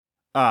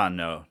Ah,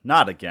 no,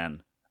 not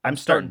again. I'm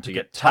starting to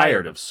get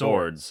tired of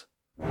swords.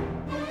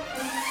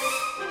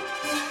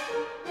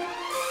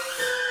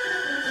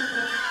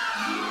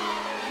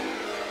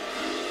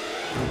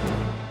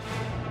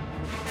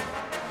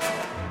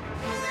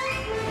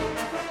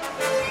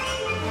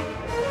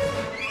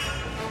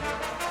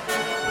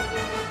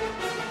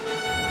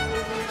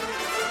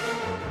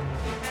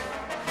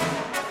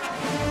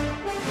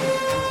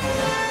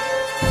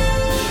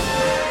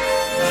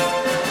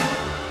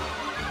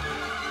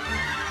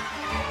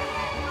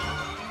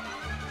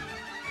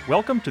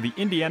 Welcome to the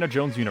Indiana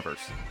Jones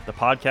universe, the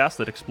podcast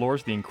that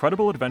explores the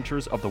incredible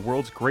adventures of the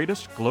world's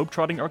greatest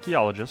globetrotting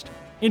archaeologist,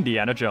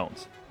 Indiana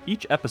Jones.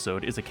 Each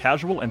episode is a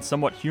casual and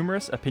somewhat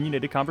humorous,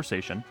 opinionated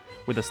conversation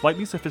with a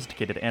slightly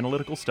sophisticated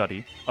analytical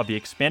study of the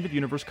expanded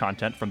universe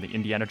content from the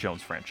Indiana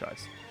Jones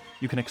franchise.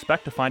 You can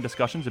expect to find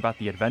discussions about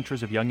the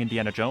adventures of young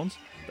Indiana Jones,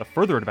 the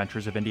further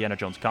adventures of Indiana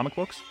Jones comic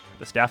books,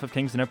 the Staff of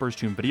Kings and Emperor's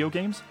Tomb video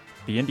games,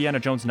 the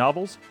Indiana Jones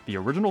novels, the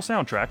original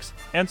soundtracks,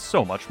 and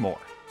so much more.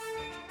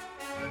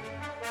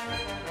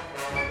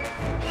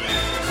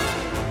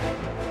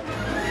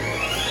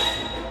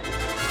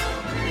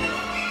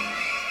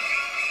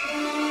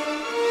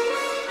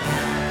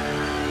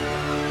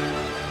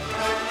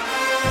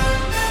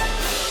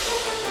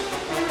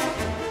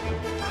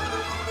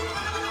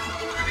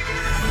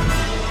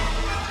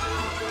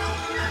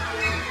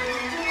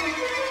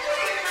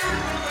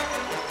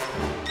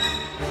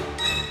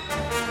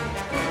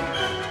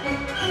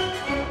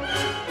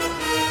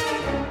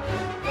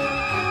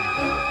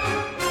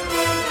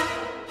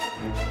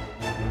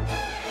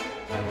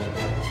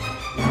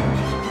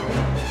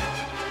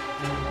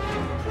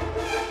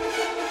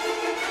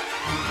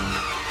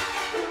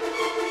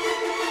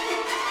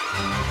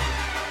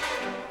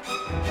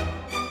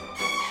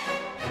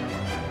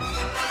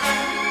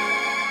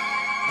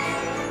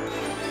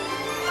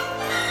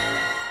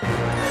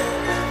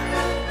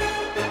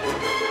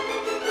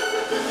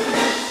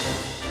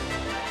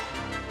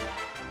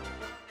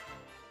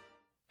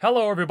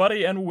 Hello,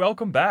 everybody, and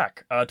welcome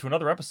back to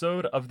another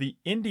episode of the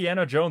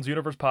Indiana Jones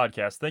Universe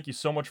Podcast. Thank you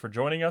so much for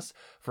joining us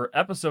for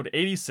episode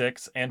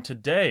 86, and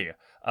today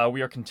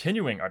we are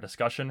continuing our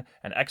discussion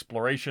and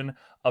exploration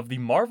of the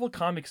Marvel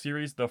comic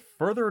series, The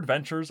Further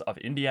Adventures of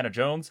Indiana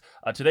Jones.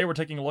 Today we're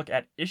taking a look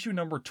at issue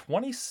number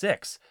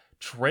 26,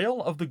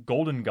 Trail of the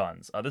Golden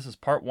Guns. This is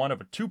part one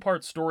of a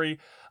two-part story,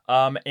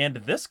 and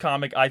this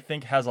comic, I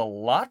think, has a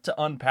lot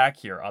to unpack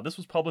here. This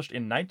was published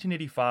in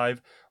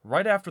 1985,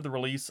 right after the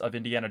release of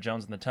Indiana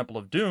Jones and the Temple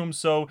of Doom,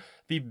 so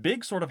the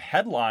big sort of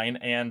headline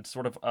and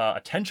sort of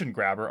attention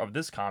grabber of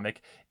this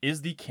comic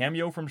is the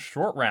cameo from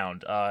Short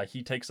Round.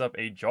 He takes up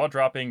a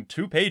jaw-dropping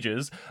 2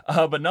 pages,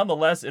 but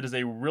nonetheless, it is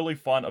a really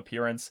fun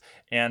appearance,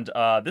 and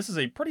this is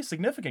a pretty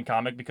significant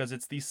comic because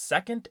it's the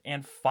second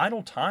and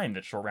final time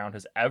that Short Round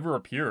has ever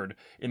appeared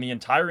in the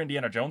entire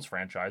Indiana Jones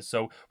franchise,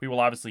 so we will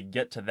obviously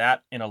get to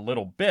that in a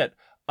little bit.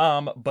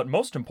 But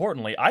most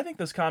importantly, I think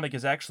this comic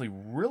is actually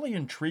really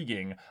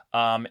intriguing,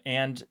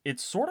 and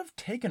it's sort of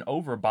taken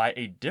over by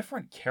a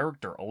different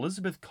character,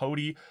 Elizabeth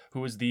Cody,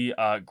 who is the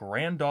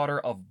granddaughter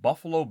of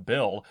Buffalo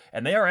Bill,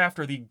 and they are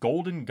after the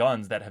golden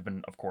guns that have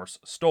been, of course,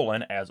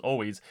 stolen, as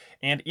always,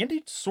 and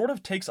Indy sort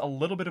of takes a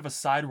little bit of a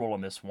side role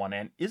in this one,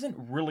 and isn't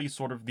really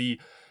sort of the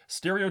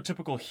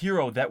stereotypical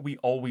hero that we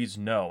always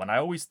know. And I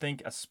always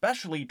think,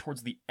 especially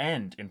towards the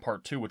end in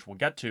part 2, which we'll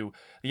get to,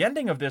 the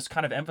ending of this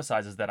kind of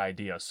emphasizes that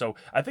idea. So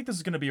I think this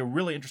is going to be a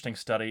really interesting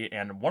study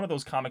and one of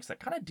those comics that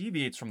kind of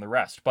deviates from the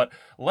rest. But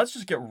let's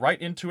just get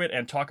right into it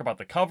and talk about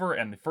the cover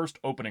and the first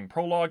opening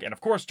prologue. And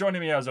of course,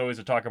 joining me as always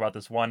to talk about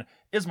this one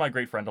is my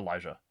great friend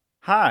Elijah.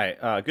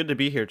 Hi, good to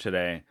be here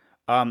today.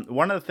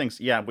 One of the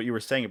things, what you were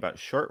saying about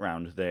Short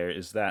Round there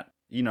is that,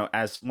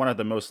 as one of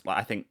the most,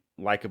 I think,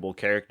 likable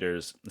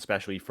characters,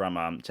 especially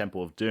from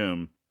Temple of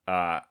Doom,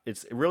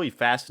 it's really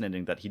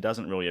fascinating that he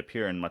doesn't really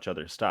appear in much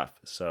other stuff.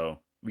 So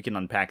we can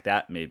unpack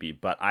that maybe,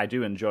 but I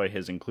do enjoy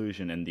his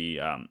inclusion in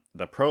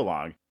the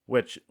prologue,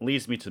 which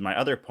leads me to my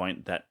other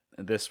point that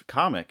this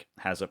comic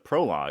has a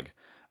prologue,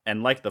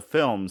 and like the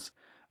films,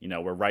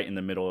 we're right in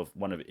the middle of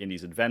one of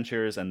Indy's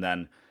adventures, and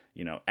then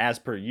as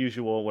per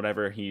usual,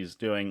 whatever he's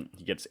doing,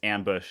 he gets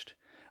ambushed.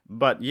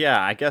 But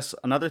yeah, I guess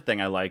another thing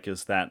I like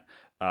is that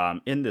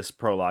in this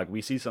prologue,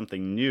 we see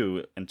something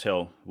new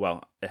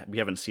we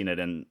haven't seen it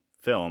in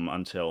film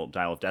until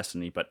Dial of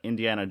Destiny, but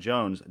Indiana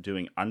Jones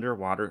doing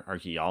underwater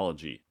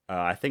archaeology.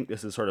 I think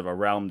this is sort of a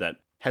realm that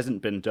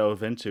hasn't been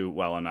dove into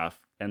well enough,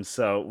 and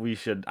so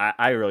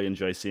I really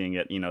enjoy seeing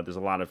it. There's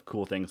a lot of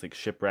cool things like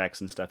shipwrecks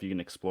and stuff you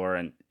can explore,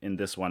 and in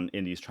this one,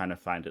 Indy's trying to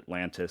find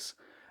Atlantis.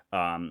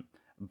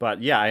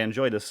 But yeah, I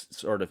enjoy this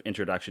sort of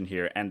introduction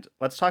here, and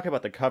let's talk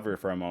about the cover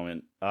for a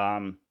moment.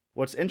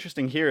 What's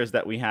interesting here is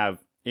that we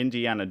have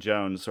Indiana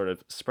Jones sort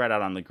of spread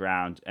out on the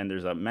ground, and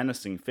there's a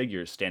menacing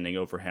figure standing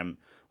over him,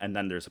 and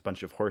then there's a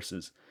bunch of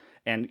horses.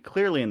 And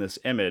clearly in this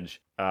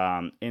image,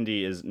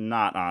 Indy is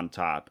not on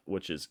top,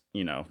 which is,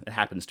 it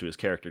happens to his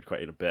character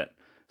quite a bit.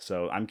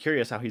 So I'm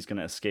curious how he's going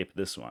to escape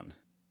this one.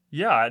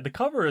 Yeah, the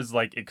cover is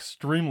like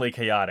extremely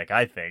chaotic,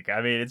 I think.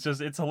 I mean,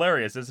 it's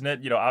hilarious, isn't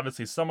it?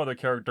 Obviously some other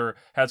character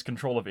has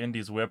control of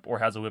Indy's whip or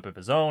has a whip of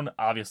his own.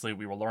 Obviously,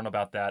 we will learn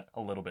about that a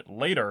little bit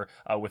later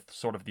with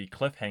sort of the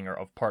cliffhanger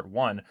of part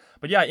 1.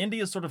 But yeah, Indy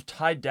is sort of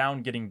tied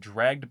down getting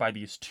dragged by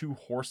these two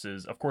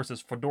horses. Of course,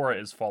 his fedora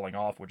is falling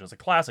off, which is a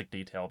classic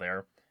detail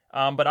there.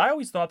 But I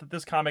always thought that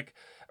this comic,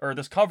 or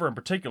this cover in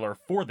particular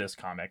for this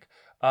comic,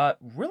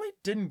 really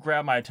didn't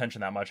grab my attention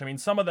that much. I mean,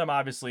 some of them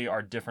obviously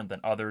are different than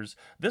others.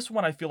 This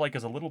one I feel like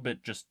is a little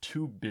bit just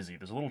too busy.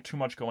 There's a little too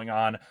much going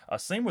on.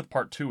 Same with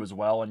part 2 as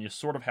well, and you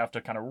sort of have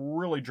to kind of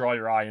really draw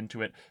your eye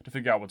into it to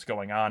figure out what's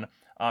going on.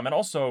 And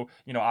also,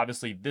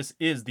 obviously, this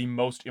is the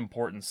most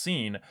important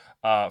scene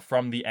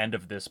from the end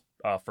of this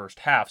first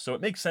half, so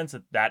it makes sense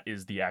that that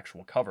is the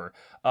actual cover.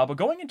 But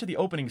going into the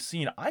opening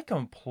scene, I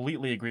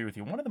completely agree with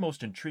you. One of the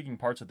most intriguing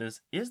parts of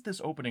this is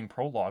this opening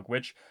prologue,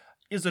 which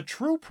is a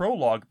true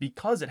prologue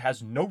because it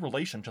has no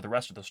relation to the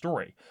rest of the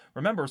story.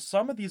 Remember,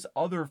 some of these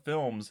other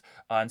films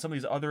and some of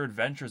these other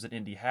adventures that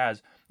Indy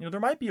has, there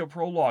might be a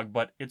prologue,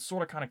 but it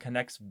sort of kind of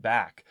connects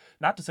back.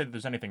 Not to say that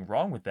there's anything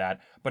wrong with that,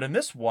 but in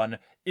this one,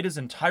 it is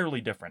entirely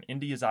different.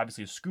 Indy is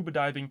obviously scuba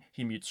diving,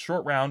 he meets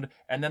Short Round,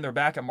 and then they're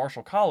back at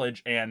Marshall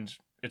College, and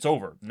it's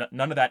over.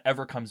 None of that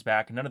ever comes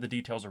back. None of the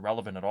details are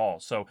relevant at all.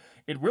 So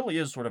it really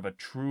is sort of a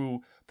true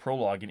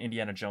prologue in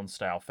Indiana Jones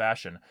style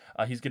fashion.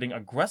 He's getting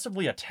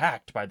aggressively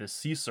attacked by this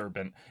sea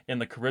serpent in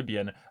the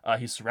Caribbean.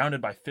 He's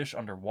surrounded by fish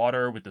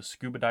underwater with the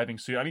scuba diving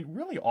suit. I mean,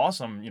 really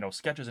awesome,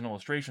 sketches and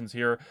illustrations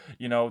here.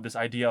 This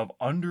idea of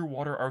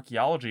underwater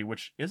archaeology,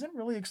 which isn't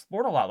really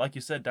explored a lot. Like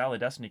you said, Dial of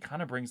Destiny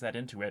kind of brings that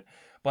into it.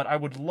 But I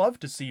would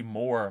love to see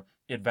more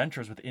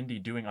adventures with Indy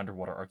doing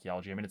underwater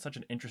archaeology. I mean, it's such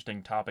an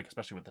interesting topic,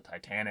 especially with the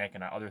Titanic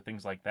and other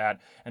things like that,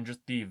 and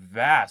just the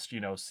vast,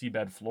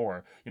 seabed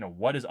floor.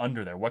 What is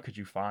under there? What could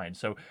you find?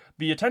 So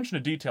the attention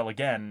to detail,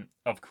 again,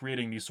 of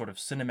creating these sort of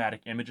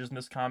cinematic images in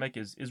this comic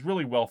is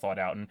really well thought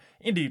out, and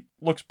Indy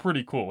looks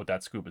pretty cool with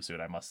that scuba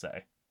suit, I must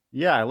say.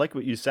 Yeah, I like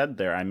what you said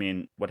there. I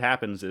mean, what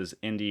happens is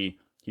Indy,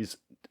 he's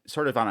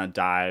sort of on a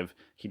dive.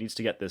 He needs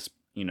to get this,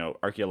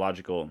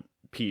 archaeological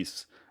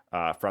piece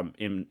from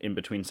in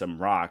between some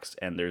rocks,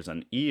 and there's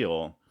an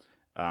eel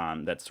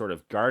that's sort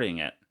of guarding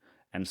it.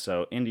 And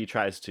so Indy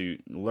tries to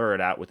lure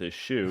it out with his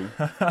shoe,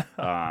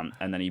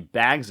 and then he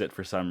bags it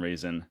for some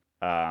reason.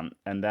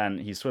 And then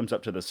he swims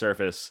up to the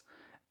surface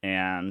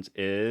and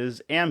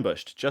is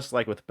ambushed, just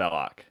like with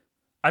Belloc.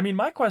 I mean,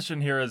 my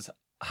question here is,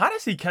 how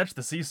does he catch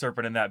the sea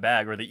serpent in that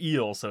bag, or the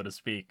eel, so to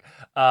speak?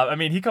 I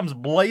mean, he comes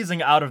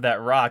blazing out of that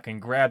rock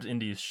and grabs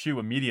Indy's shoe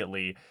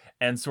immediately,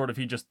 and sort of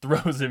he just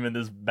throws him in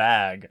this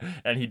bag,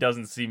 and he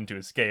doesn't seem to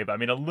escape. I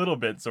mean, a little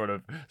bit sort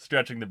of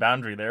stretching the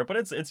boundary there, but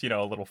it's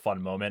a little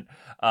fun moment.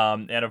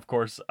 And of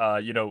course,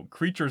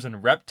 creatures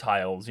and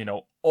reptiles,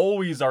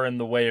 always are in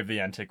the way of the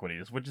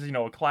antiquities, which is,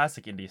 a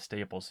classic Indy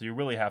staple, so you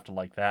really have to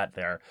like that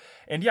there.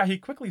 And yeah, he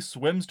quickly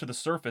swims to the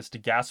surface to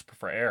gasp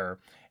for air,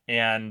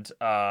 and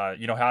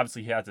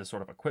obviously he has this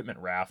sort of equipment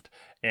raft,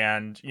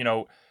 and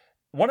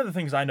one of the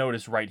things I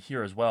noticed right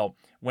here as well,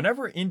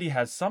 whenever Indy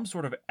has some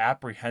sort of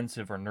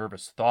apprehensive or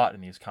nervous thought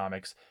in these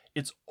comics,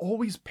 it's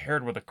always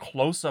paired with a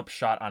close-up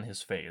shot on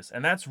his face,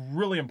 and that's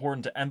really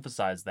important to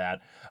emphasize that.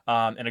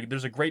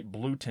 There's a great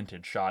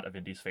blue-tinted shot of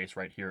Indy's face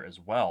right here as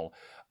well,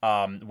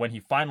 when he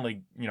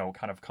finally,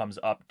 kind of comes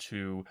up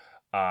to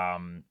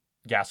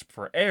gasp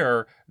for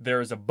air.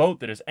 There's a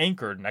boat that is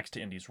anchored next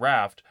to Indy's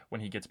raft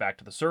when he gets back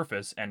to the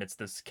surface, and it's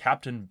this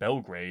Captain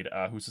Belgrade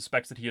who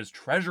suspects that he is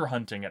treasure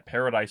hunting at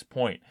Paradise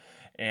Point.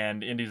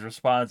 And Indy's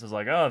response is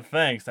like, "Oh,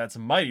 thanks, that's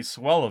mighty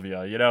swell of you,"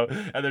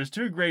 And there's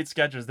two great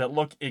sketches that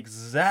look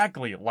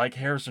exactly like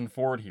Harrison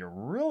Ford here.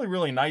 Really,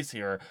 really nice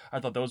here. I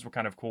thought those were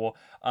kind of cool.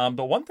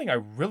 But one thing I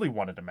really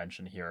wanted to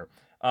mention here,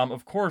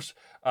 of course,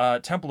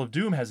 Temple of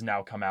Doom has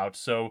now come out,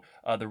 so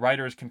the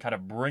writers can kind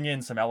of bring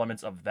in some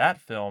elements of that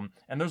film.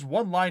 And there's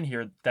one line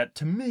here that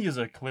to me is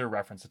a clear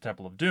reference to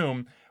Temple of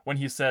Doom when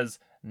he says,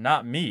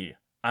 "Not me.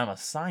 I'm a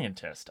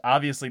scientist."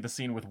 Obviously, the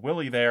scene with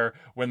Willie there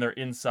when they're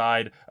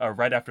inside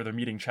right after they're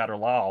meeting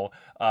Chatterlal.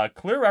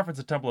 Clear reference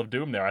to Temple of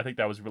Doom there. I think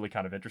that was really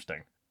kind of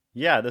interesting.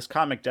 Yeah, this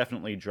comic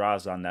definitely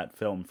draws on that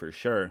film for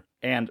sure.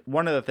 And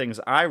one of the things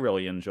I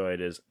really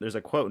enjoyed is there's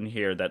a quote in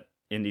here that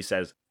Indy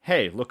says,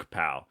 "Hey, look,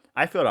 pal,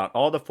 I filled out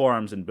all the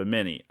forms in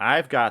Bimini.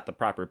 I've got the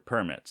proper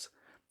permits."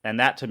 And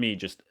that to me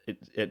just,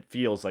 it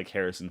feels like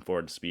Harrison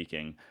Ford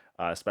speaking,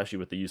 especially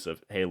with the use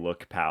of "Hey,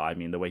 look, pal." I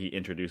mean, the way he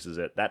introduces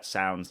it, that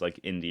sounds like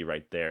Indy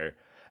right there.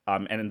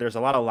 And there's a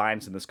lot of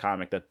lines in this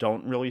comic that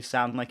don't really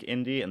sound like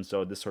Indy, and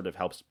so this sort of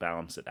helps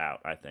balance it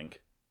out, I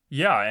think.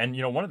 Yeah, and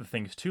one of the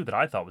things too that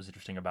I thought was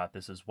interesting about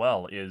this as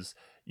well is,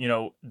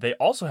 they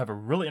also have a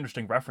really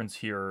interesting reference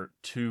here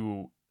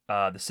to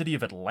the city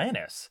of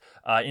Atlantis.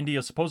 Indy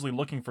is supposedly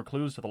looking for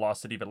clues to the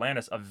lost city of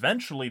Atlantis.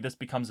 Eventually, this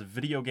becomes a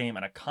video game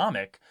and a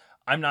comic.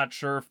 I'm not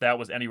sure if that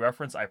was any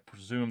reference. I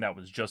presume that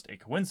was just a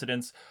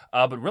coincidence.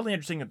 But really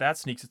interesting that that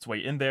sneaks its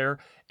way in there.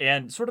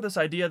 And sort of this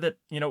idea that,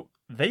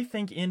 they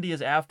think Indy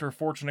is after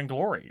fortune and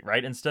glory,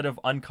 right? Instead of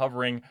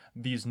uncovering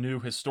these new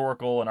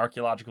historical and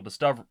archaeological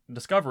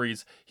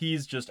discoveries,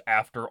 he's just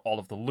after all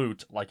of the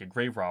loot like a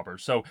grave robber.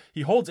 So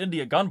he holds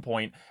Indy at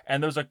gunpoint,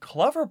 and there's a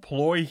clever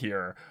ploy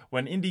here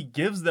when Indy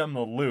gives them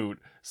the loot,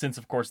 since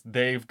of course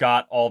they've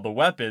got all the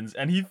weapons,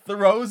 and he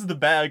throws the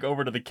bag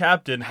over to the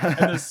captain, and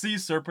the sea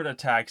serpent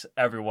attacks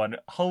everyone.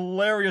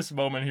 Hilarious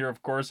moment here,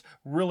 of course,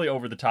 really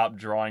over the top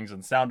drawings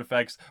and sound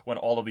effects when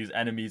all of these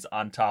enemies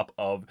on top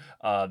of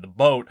the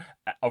boat,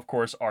 of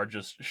course, are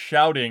just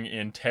shouting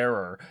in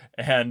terror,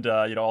 and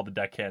all the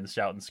deckhands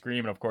shout and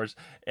scream, and of course,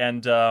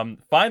 and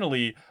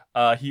finally,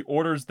 he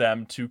orders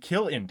them to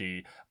kill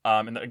Indy.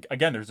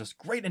 Again, there's this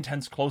great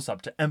intense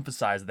close-up to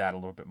emphasize that a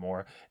little bit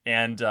more.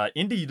 And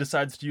Indy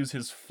decides to use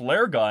his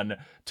flare gun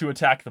to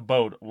attack the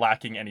boat,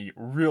 lacking any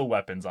real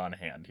weapons on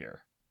hand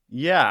here.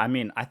 Yeah, I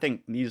mean, I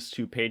think these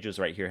 2 pages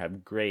right here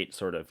have great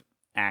sort of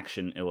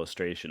action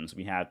illustrations.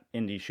 We have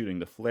Indy shooting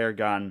the flare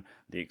gun,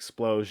 the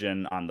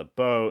explosion on the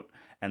boat,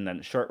 and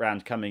then Short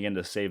Round coming in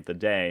to save the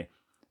day.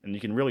 And you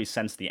can really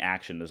sense the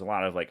action. There's a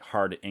lot of like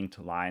hard inked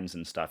lines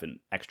and stuff and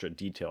extra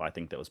detail, I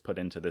think, that was put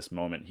into this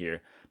moment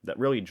here that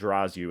really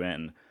draws you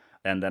in.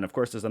 And then, of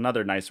course, there's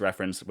another nice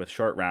reference with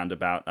Short Round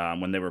about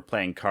when they were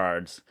playing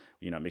cards.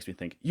 It makes me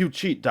think, you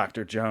cheat,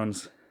 Dr.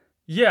 Jones.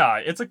 Yeah,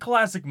 it's a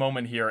classic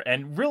moment here,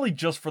 and really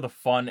just for the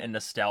fun and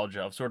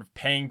nostalgia of sort of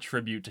paying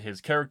tribute to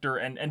his character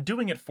and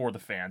doing it for the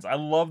fans. I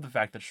love the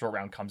fact that Short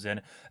Round comes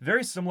in,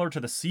 very similar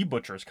to the Sea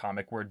Butchers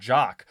comic, where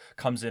Jock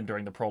comes in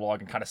during the prologue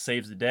and kind of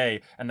saves the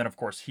day, and then, of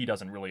course, he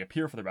doesn't really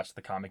appear for the rest of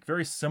the comic.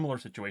 Very similar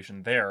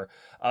situation there.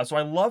 So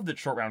I love that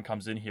Short Round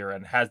comes in here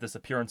and has this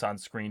appearance on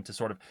screen to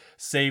sort of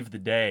save the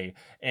day.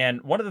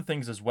 And one of the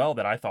things as well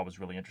that I thought was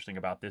really interesting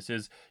about this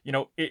is,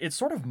 it's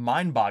sort of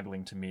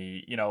mind-boggling to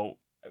me,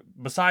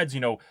 besides,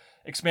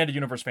 expanded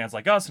universe fans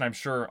like us, and I'm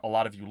sure a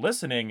lot of you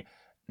listening,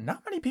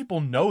 not many people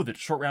know that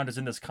Short Round is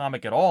in this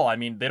comic at all. I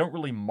mean, they don't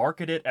really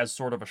market it as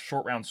sort of a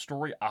Short Round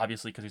story,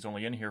 obviously, because he's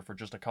only in here for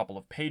just a couple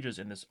of pages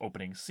in this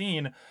opening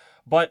scene.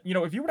 But,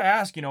 if you were to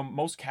ask,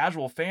 most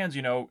casual fans,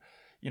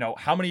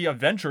 how many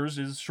adventures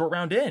is Short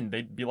Round in?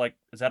 They'd be like,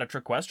 is that a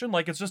trick question?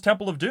 Like, it's just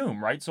Temple of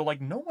Doom, right? So,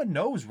 like, no one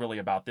knows really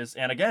about this.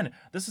 And again,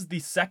 this is the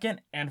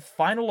second and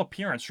final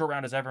appearance Short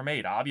Round has ever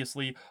made.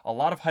 Obviously, a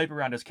lot of hype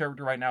around his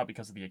character right now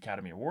because of the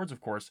Academy Awards, of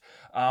course.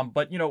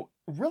 But,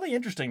 really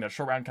interesting that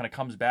Short Round kind of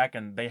comes back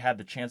and they had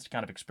the chance to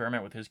kind of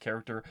experiment with his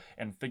character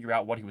and figure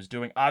out what he was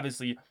doing.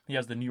 Obviously, he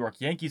has the New York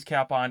Yankees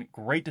cap on.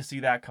 Great to see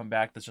that come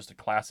back. That's just a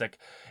classic.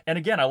 And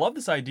again, I love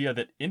this idea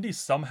that Indy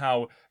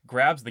somehow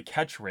grabs the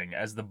catch ring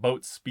as the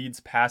boat speeds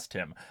past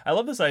him. I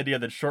love this idea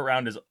that Short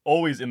Round is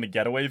always in the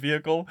getaway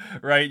vehicle,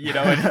 right?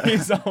 And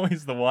he's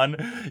always the one,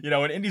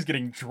 and Indy's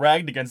getting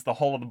dragged against the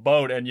hull of the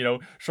boat. And,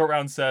 Short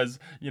Round says,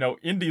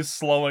 Indy's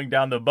slowing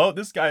down the boat.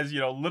 This guy's,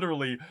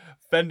 literally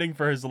fending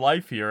for his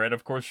life here. And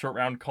of course, Short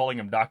Round calling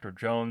him Dr.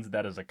 Jones.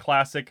 That is a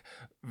classic.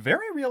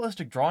 Very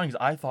realistic drawings,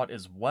 I thought,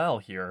 as well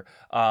here.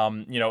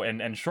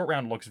 And Short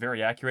Round looks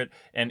very accurate.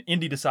 And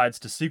Indy decides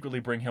to secretly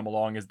bring him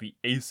along as the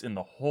ace in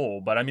the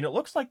hole. But I mean, it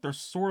looks like they're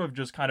sort of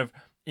just kind of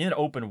in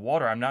open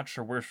water. I'm not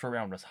sure where Short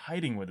Round was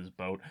hiding with his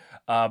boat.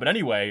 But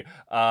anyway,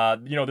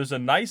 there's a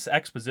nice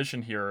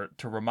exposition here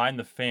to remind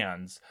the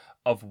fans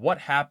of what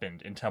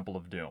happened in Temple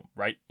of Doom,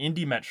 right?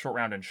 Indy met Short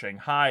Round in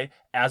Shanghai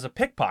as a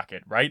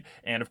pickpocket, right?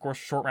 And of course,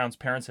 Short Round's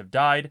parents have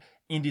died.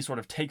 Indy sort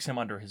of takes him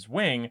under his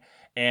wing,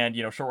 and,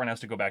 Short Round has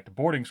to go back to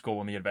boarding school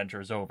when the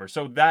adventure is over.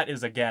 So that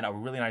is, again, a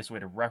really nice way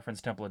to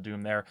reference Temple of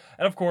Doom there.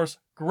 And of course,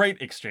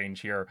 great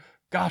exchange here.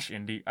 Gosh,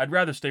 Indy, I'd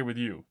rather stay with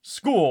you.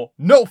 School,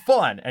 no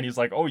fun. And he's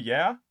like, oh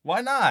yeah?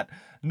 Why not?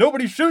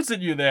 Nobody shoots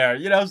at you there,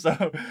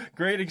 so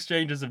great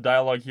exchanges of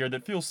dialogue here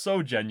that feel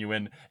so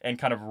genuine and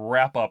kind of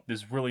wrap up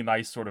this really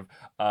nice sort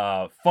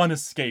of fun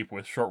escape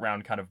with Short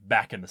Round kind of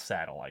back in the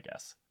saddle, I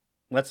guess.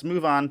 Let's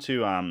move on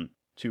to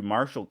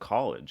Marshall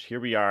College. Here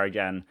we are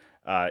again.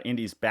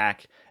 Indy's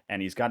back,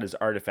 and he's got his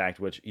artifact,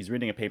 which he's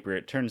reading a paper.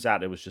 It turns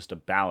out it was just a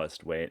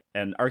ballast weight.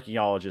 An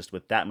archaeologist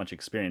with that much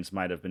experience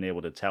might have been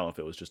able to tell if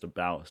it was just a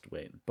ballast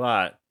weight.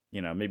 But,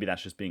 maybe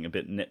that's just being a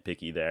bit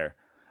nitpicky there.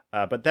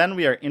 But then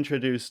we are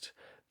introduced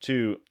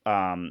to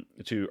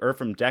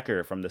Efrem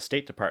Decker from the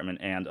State Department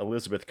and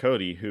Elizabeth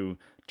Cody, who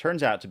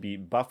turns out to be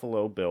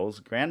Buffalo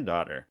Bill's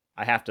granddaughter.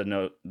 I have to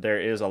note,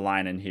 there is a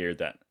line in here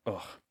that,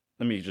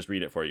 let me just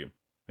read it for you.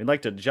 We'd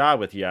like to jaw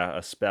with ya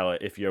a spell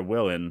if you're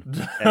willing.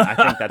 And I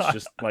think that's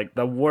just like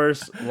the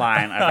worst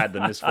line I've had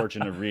the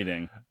misfortune of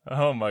reading.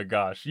 Oh my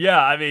gosh. Yeah,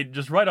 I mean,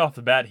 just right off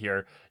the bat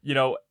here,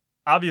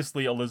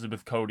 obviously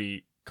Elizabeth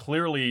Cody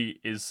clearly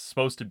is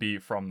supposed to be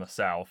from the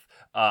South.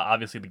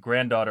 Obviously the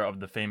granddaughter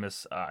of the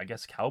famous,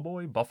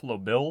 cowboy, Buffalo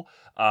Bill.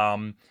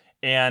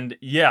 And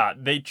yeah,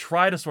 they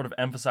try to sort of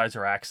emphasize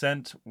her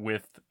accent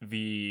with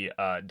the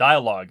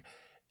dialogue.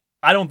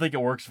 I don't think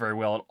it works very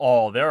well at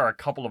all. There are a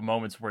couple of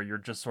moments where you're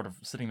just sort of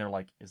sitting there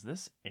like, is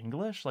this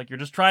English? Like, you're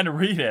just trying to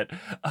read it.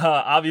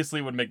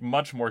 Obviously, it would make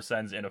much more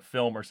sense in a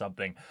film or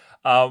something.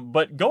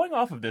 But going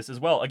off of this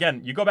as well,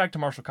 again, you go back to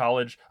Marshall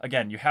College.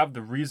 Again, you have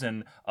the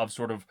reason of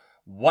sort of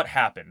what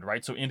happened,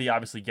 right? So Indy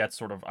obviously gets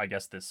sort of, I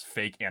guess, this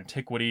fake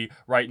antiquity,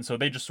 right? And so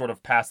they just sort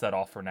of pass that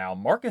off for now.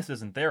 Marcus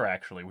isn't there,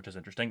 actually, which is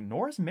interesting,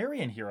 nor is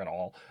Marion here at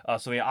all.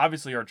 So they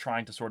obviously are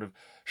trying to sort of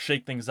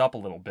shake things up a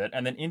little bit.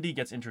 And then Indy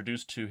gets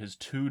introduced to his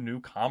two new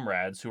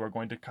comrades who are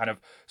going to kind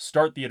of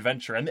start the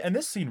adventure. And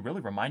this scene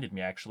really reminded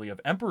me, actually, of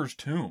Emperor's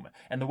Tomb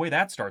and the way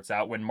that starts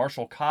out when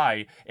Marshal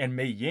Kai and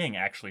Mei Ying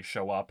actually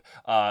show up.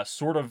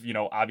 Sort of,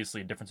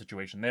 obviously a different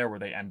situation there where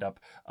they end up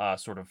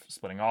sort of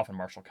splitting off, and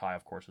Marshal Kai,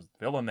 of course, is the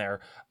villain there.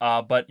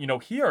 But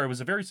here it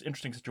was a very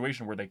interesting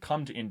situation where they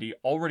come to Indy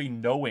already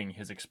knowing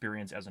his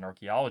experience as an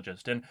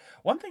archaeologist. And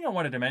one thing I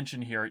wanted to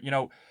mention here,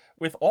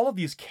 with all of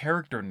these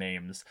character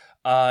names,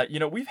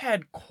 we've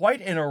had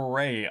quite an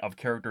array of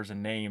characters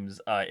and names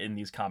in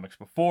these comics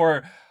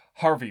before.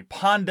 Harvey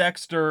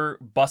Pondexter,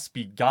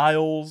 Busby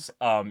Giles,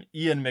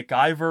 Ian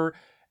McIver,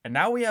 and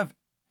now we have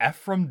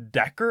Efrem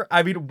Decker?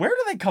 I mean, where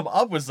do they come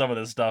up with some of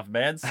this stuff,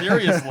 man?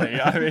 Seriously.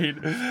 I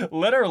mean,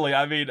 literally,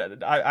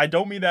 I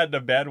don't mean that in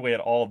a bad way at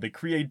all. The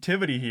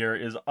creativity here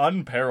is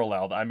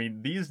unparalleled. I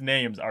mean, these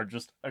names are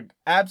just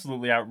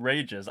absolutely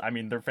outrageous. I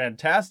mean, they're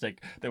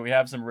fantastic that we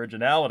have some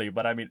originality,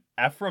 but I mean,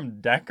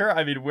 Efrem Decker?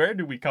 I mean, where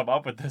do we come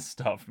up with this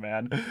stuff,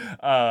 man?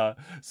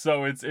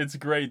 So it's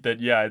great that,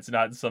 yeah, it's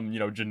not some,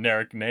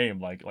 generic name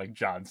like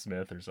John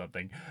Smith or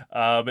something.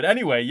 But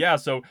anyway, yeah,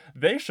 so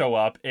they show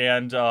up,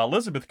 and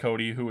Elizabeth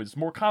Cody, who is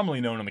more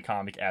commonly known in the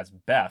comic as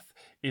Beth,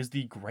 is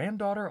the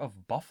granddaughter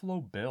of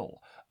Buffalo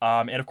Bill.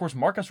 And of course,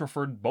 Marcus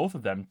referred both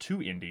of them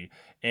to Indy,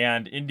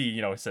 and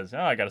Indy, says,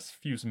 I got a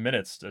few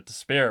minutes to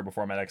spare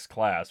before my next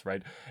class,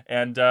 right?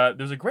 And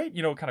there's a great,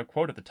 kind of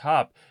quote at the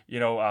top,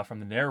 from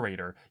the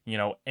narrator,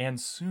 and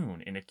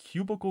soon in a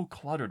cubicle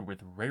cluttered with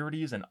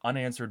rarities and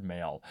unanswered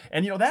mail.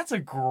 And, that's a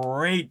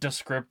great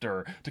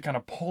descriptor to kind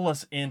of pull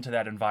us into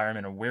that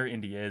environment and where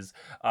Indy is.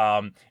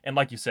 And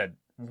like you said,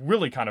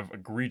 really kind of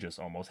egregious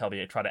almost how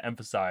they try to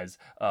emphasize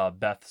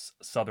Beth's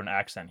southern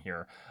accent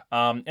here.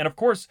 And of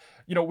course,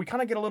 we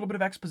kind of get a little bit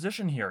of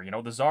exposition here.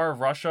 The Tsar of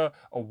Russia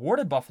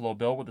awarded Buffalo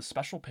Bill with a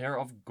special pair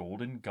of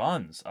golden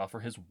guns for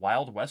his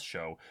Wild West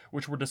show,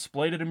 which were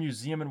displayed at a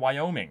museum in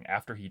Wyoming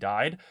after he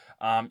died.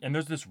 And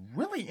there's this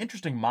really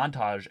interesting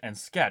montage and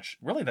sketch,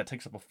 really that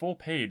takes up a full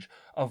page,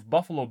 of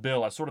Buffalo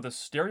Bill as sort of the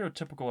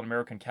stereotypical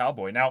American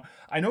cowboy. Now,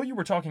 I know you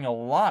were talking a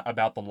lot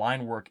about the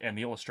line work and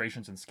the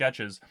illustrations and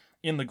sketches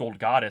in The Gold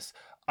Goddess.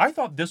 I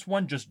thought this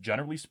one, just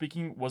generally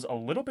speaking, was a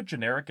little bit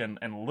generic and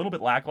a little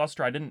bit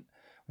lackluster. I didn't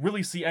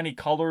really see any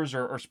colors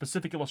or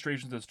specific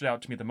illustrations that stood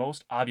out to me the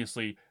most.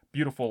 Obviously,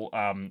 beautiful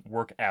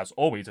work as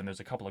always, and there's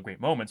a couple of great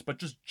moments, but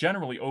just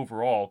generally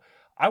overall,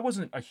 I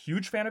wasn't a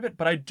huge fan of it,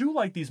 but I do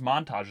like these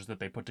montages that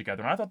they put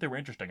together, and I thought they were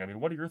interesting. I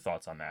mean, what are your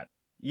thoughts on that?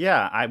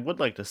 Yeah, I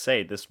would like to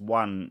say this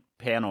one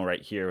panel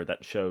right here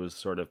that shows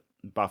sort of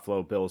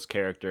Buffalo Bill's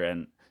character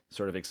and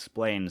sort of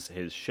explains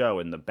his show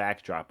in the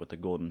backdrop with the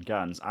golden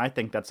guns. I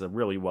think that's a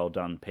really well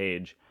done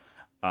page.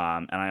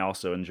 And I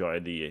also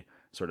enjoy the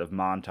sort of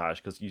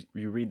montage because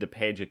you read the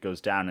page, it goes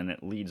down and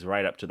it leads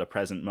right up to the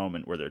present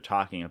moment where they're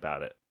talking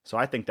about it. So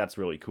I think that's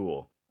really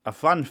cool. A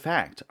fun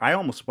fact, I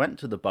almost went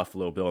to the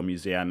Buffalo Bill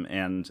Museum,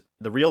 and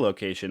the real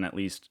location, at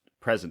least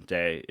present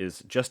day,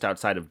 is just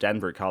outside of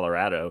Denver,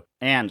 Colorado.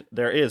 And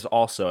there is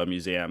also a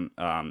museum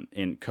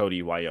in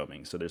Cody,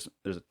 Wyoming. So there's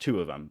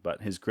two of them,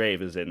 but his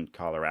grave is in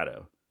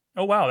Colorado.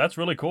 Oh, wow, that's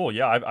really cool.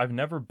 Yeah, I've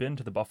never been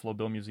to the Buffalo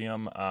Bill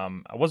Museum.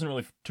 I wasn't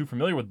really too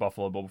familiar with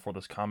Buffalo Bill before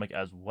this comic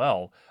as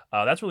well.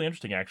 That's really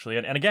interesting, actually.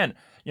 And again,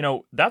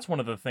 that's one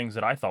of the things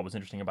that I thought was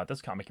interesting about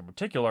this comic in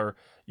particular.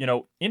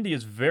 Indy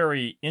is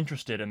very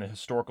interested in the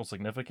historical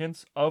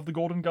significance of the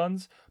Golden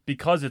Guns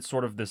because it's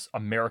sort of this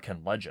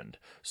American legend.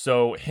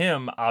 So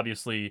him,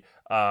 obviously,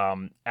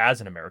 as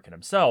an American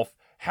himself,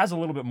 has a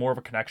little bit more of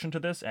a connection to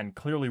this and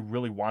clearly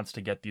really wants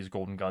to get these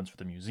golden guns for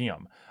the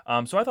museum.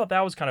 So I thought that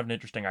was kind of an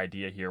interesting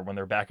idea here when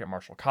they're back at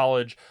Marshall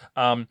College.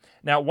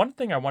 Now, one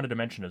thing I wanted to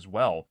mention as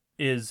well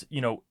is,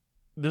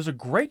 there's a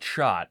great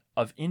shot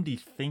of Indy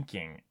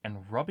thinking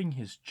and rubbing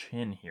his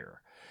chin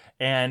here.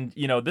 And,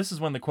 this is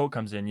when the quote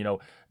comes in,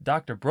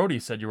 Dr. Brody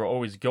said you were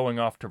always going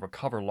off to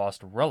recover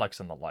lost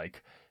relics and the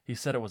like. He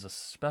said it was a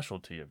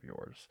specialty of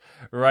yours,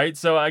 right?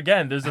 So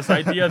again, there's this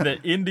idea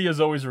that Indy is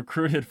always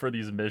recruited for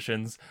these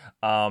missions.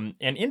 And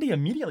Indy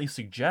immediately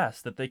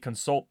suggests that they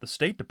consult the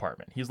State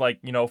Department. He's like,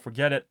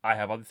 forget it. I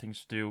have other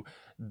things to do.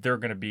 They're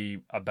going to be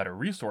a better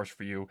resource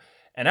for you.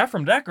 And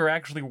Efrem Decker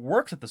actually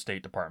works at the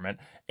State Department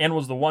and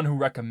was the one who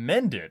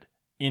recommended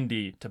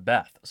Indy to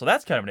Beth. So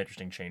that's kind of an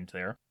interesting change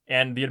there.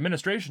 And the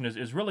administration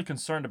is really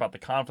concerned about the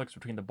conflicts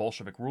between the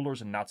Bolshevik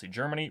rulers and Nazi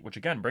Germany, which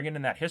again, bringing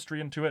in that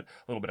history into it,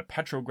 a little bit of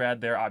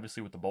Petrograd there,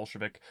 obviously with the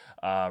Bolshevik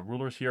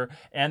rulers here.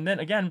 And then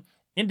again,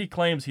 Indy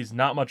claims he's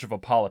not much of a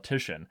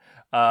politician.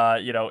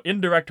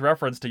 Indirect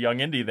reference to young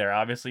Indy there,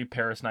 obviously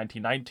Paris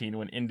 1919,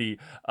 when Indy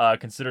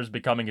considers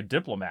becoming a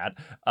diplomat.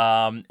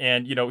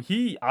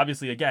 He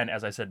obviously, again,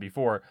 as I said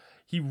before,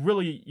 he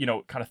really,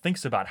 kind of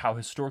thinks about how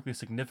historically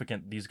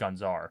significant these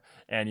guns are.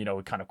 And,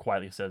 kind of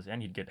quietly says,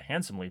 and he'd get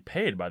handsomely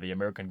paid by the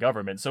American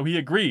government. So he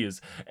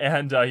agrees.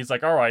 And he's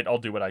like, all right, I'll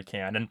do what I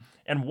can.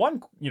 And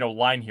one,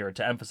 line here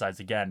to emphasize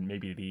again,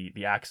 maybe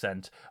the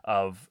accent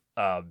of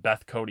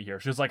Beth Cody here.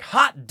 She was like,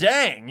 hot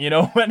dang,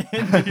 when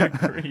Indy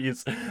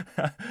agrees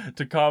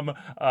to come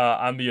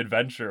on the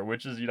adventure,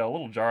 which is, a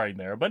little jarring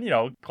there. But,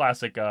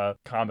 classic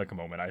comic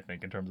moment, I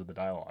think, in terms of the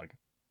dialogue.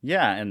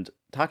 Yeah, and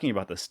talking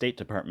about the State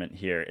Department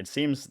here, it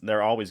seems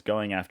they're always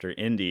going after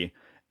Indy.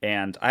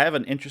 And I have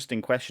an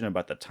interesting question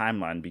about the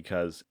timeline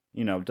because,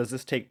 does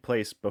this take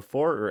place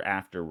before or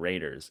after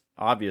Raiders?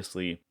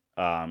 Obviously,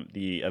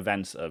 the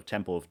events of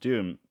Temple of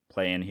Doom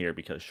play in here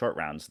because Short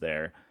Round's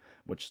there,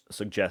 which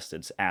suggests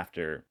it's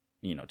after,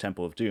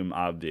 Temple of Doom,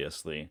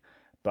 obviously.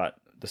 But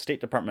the State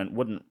Department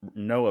wouldn't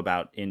know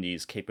about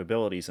Indy's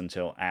capabilities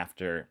until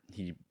after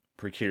he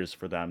procures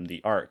for them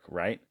the Ark,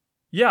 right?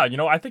 Yeah,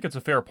 I think it's a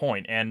fair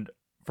point. And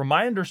from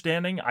my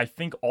understanding, I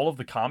think all of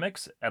the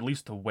comics, at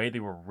least the way they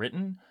were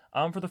written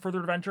for the further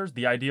adventures,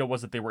 the idea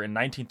was that they were in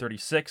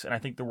 1936, and I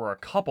think there were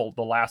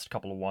the last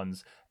couple of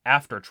ones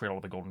after Trail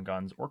of the Golden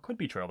Guns, or could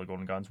be Trail of the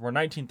Golden Guns, were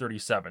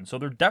 1937. So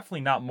they're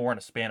definitely not more in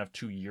a span of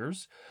 2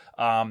 years.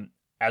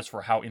 As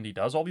for how Indy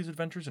does all these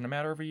adventures in a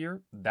matter of a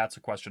year, that's a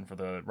question for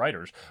the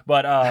writers.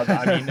 But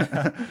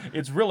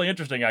it's really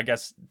interesting, I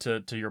guess,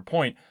 to your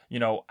point,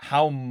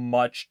 how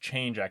much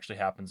change actually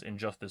happens in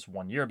just this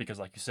 1 year. Because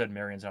like you said,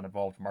 Marion's not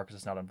involved, Marcus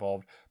is not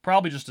involved,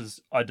 probably just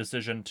as a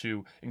decision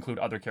to include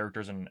other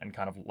characters and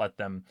kind of let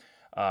them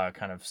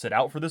kind of sit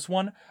out for this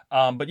one.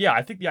 But yeah,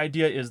 I think the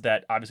idea is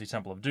that obviously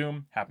Temple of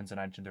Doom happens in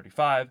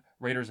 1935,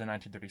 Raiders in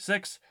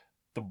 1936.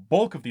 The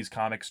bulk of these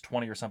comics,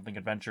 20 or something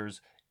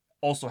adventures,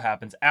 also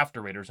happens after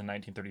Raiders in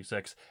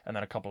 1936, and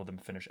then a couple of them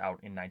finish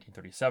out in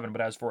 1937. But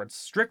as for its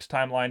strict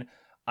timeline,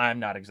 I'm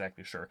not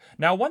exactly sure.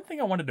 Now, one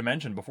thing I wanted to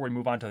mention before we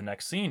move on to the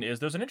next scene is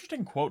there's an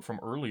interesting quote from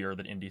earlier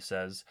that Indy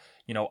says,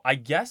 I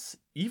guess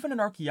even in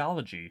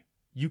archaeology,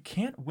 you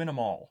can't win them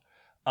all.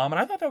 And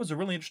I thought that was a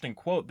really interesting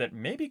quote that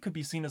maybe could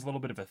be seen as a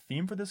little bit of a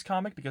theme for this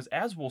comic, because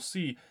as we'll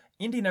see,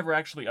 Indy never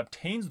actually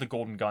obtains the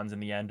golden guns in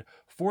the end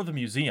for the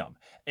museum.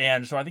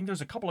 And so I think there's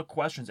a couple of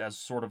questions as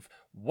sort of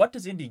what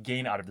does Indy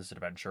gain out of this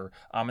adventure?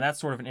 And that's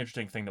sort of an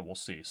interesting thing that we'll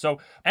see. So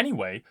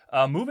anyway,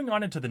 moving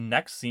on into the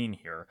next scene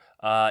here,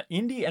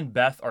 Indy and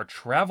Beth are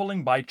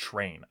traveling by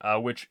train,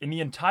 which in the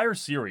entire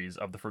series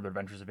of the further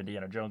adventures of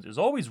Indiana Jones is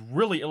always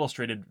really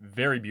illustrated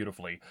very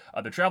beautifully.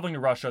 They're traveling to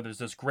Russia. There's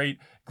this great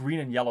green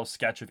and yellow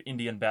sketch of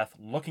Indy and Beth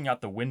looking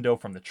out the window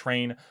from the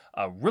train.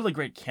 Really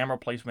great camera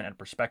placement and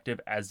perspective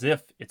as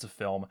if it's a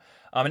film.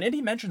 And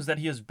Indy mentions that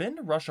he has been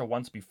to Russia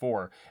once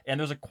before, and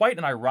there's quite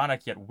an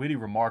ironic yet witty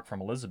remark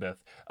from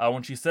Elizabeth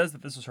when she says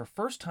that this is her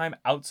first time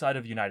outside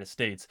of the United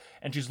States,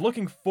 and she's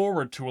looking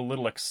forward to a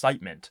little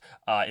excitement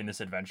in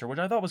this adventure, which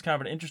I thought was kind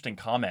of an interesting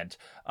comment.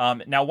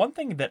 Now, one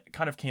thing that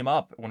kind of came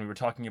up when we were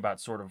talking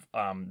about sort of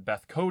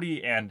Beth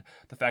Cody and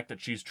the fact that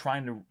she's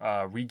trying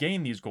to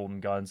regain these golden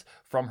guns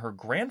from her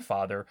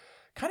grandfather,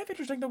 kind of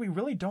interesting that we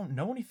really don't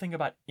know anything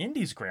about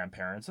Indy's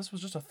grandparents. This was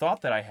just a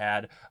thought that I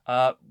had.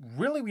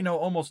 Really, we know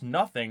almost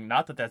nothing,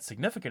 not that that's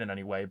significant in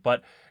any way,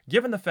 but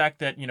given the fact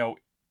that,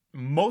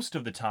 most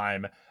of the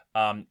time,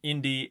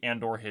 Indy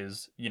and or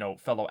his,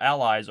 fellow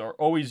allies are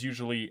always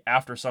usually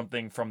after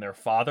something from their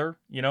father,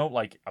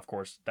 like, of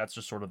course, that's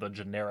just sort of the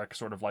generic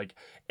sort of like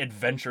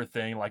adventure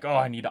thing, like, oh,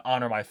 I need to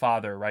honor my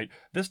father, right?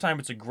 This time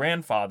it's a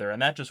grandfather,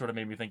 and that just sort of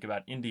made me think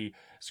about Indy's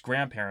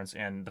grandparents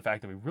and the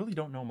fact that we really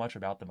don't know much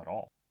about them at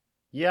all.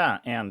 Yeah,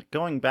 and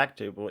going back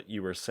to what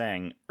you were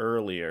saying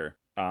earlier,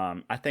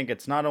 I think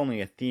it's not only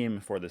a theme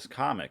for this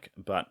comic,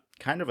 but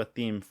kind of a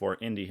theme for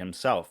Indy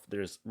himself.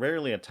 There's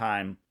rarely a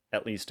time,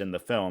 at least in the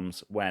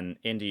films, when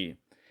Indy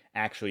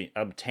actually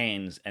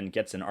obtains and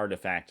gets an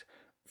artifact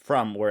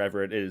from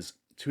wherever it is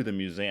to the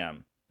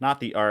museum. Not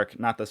the Ark,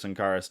 not the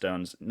Sankara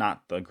stones,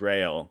 not the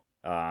Grail,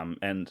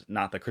 and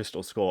not the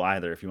Crystal Skull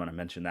either, if you want to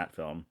mention that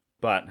film.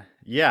 But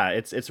yeah,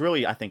 it's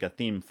really, I think, a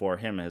theme for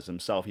him as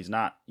himself.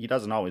 He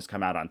doesn't always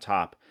come out on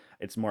top.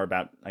 It's more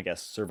about, I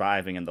guess,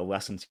 surviving and the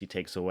lessons he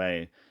takes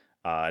away,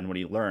 and what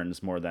he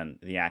learns more than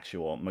the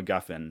actual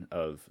MacGuffin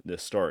of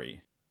this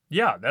story.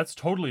 Yeah, that's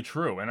totally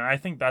true. And I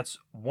think that's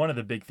one of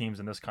the big themes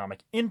in this comic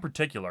in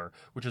particular,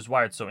 which is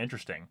why it's so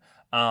interesting.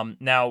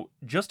 Now,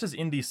 just as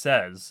Indy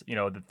says,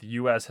 that the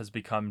U.S. has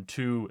become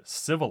too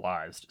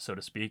civilized, so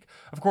to speak,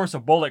 of course, a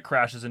bullet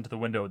crashes into the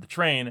window of the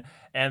train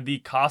and the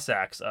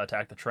Cossacks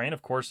attack the train.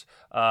 Of course,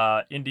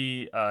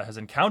 Indy has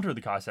encountered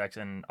the Cossacks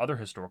in other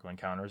historical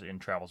encounters in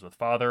Travels with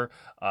Father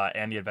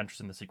and the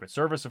Adventures in the Secret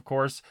Service, of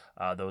course.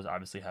 Those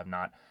obviously have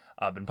not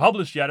been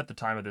published yet at the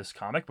time of this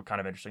comic, but kind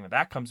of interesting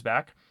that comes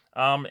back.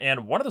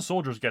 And one of the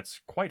soldiers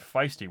gets quite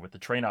feisty with the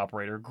train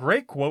operator.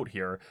 Great quote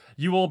here.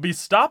 "You will be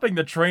stopping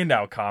the train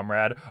now,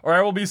 comrade, or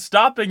I will be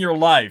stopping your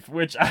life,"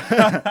 which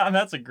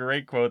that's a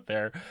great quote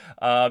there.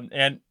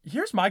 And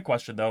here's my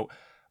question, though.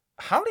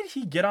 How did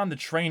he get on the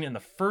train in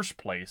the first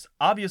place?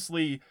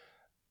 Obviously,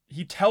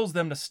 he tells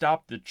them to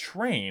stop the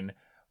train,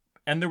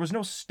 and there was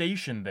no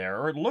station there,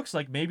 or it looks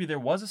like maybe there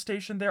was a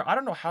station there. I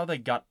don't know how they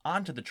got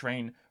onto the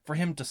train for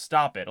him to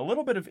stop it. A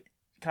little bit of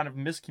kind of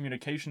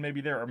miscommunication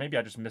maybe there, or maybe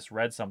I just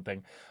misread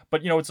something.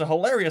 But, it's a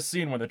hilarious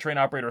scene when the train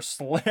operator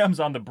slams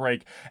on the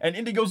brake, and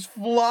Indy goes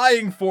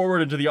flying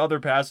forward into the other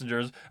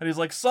passengers, and he's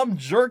like, some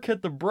jerk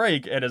hit the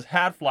brake, and his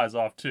hat flies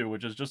off too,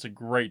 which is just a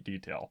great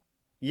detail.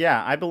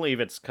 Yeah, I believe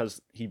it's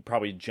because he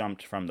probably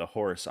jumped from the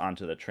horse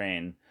onto the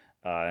train,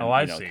 Oh, and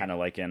I see. kind of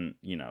like in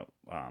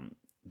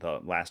the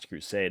Last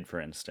Crusade,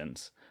 for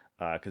instance,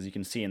 because you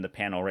can see in the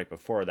panel right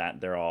before that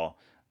they're all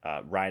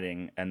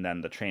riding, and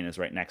then the train is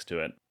right next to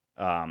it.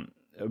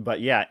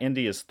 But yeah,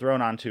 Indy is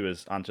thrown onto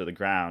the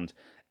ground,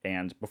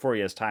 and before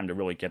he has time to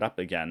really get up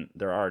again,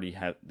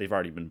 they've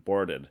already been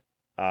boarded.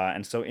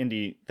 And so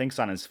Indy thinks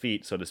on his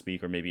feet, so to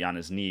speak, or maybe on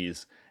his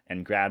knees,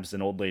 and grabs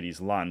an old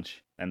lady's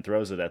lunch and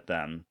throws it at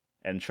them,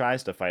 and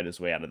tries to fight his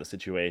way out of the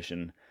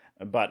situation.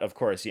 But of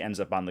course, he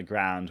ends up on the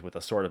ground with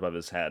a sword above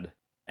his head.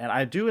 And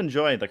I do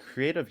enjoy the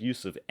creative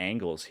use of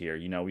angles here.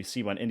 We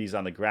see when Indy's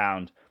on the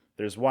ground,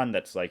 there's one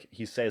that's like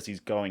he says he's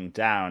going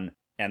down,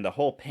 and the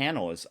whole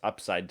panel is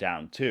upside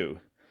down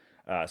too.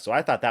 So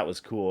I thought that was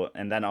cool.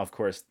 And then, of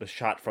course, the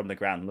shot from the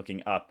ground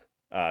looking up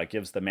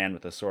gives the man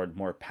with the sword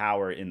more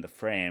power in the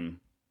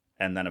frame.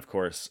 And then, of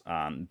course,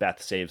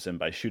 Beth saves him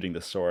by shooting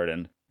the sword.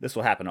 And this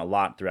will happen a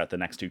lot throughout the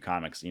next two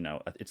comics.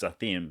 It's a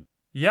theme.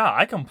 Yeah,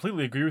 I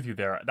completely agree with you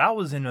there. That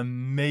was an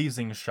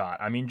amazing shot.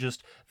 I mean,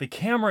 just the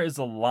camera is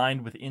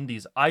aligned with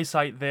Indy's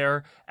eyesight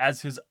there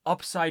as his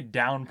upside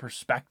down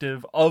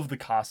perspective of the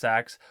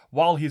Cossacks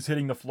while he's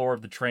hitting the floor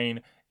of the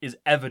train is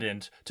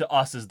evident to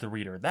us as the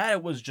reader.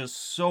 That was just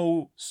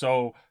so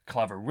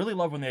clever. Really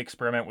love when they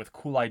experiment with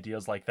cool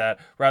ideas like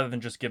that rather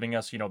than just giving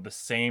us, the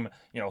same,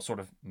 sort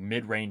of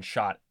mid-range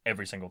shot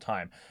every single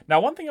time. Now,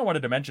 one thing I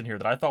wanted to mention here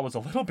that I thought was a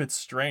little bit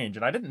strange,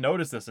 and I didn't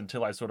notice this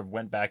until I sort of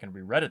went back and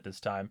reread it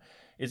this time,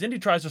 is Indy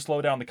tries to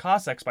slow down the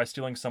Cossacks by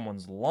stealing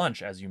someone's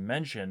lunch, as you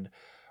mentioned,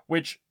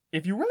 which,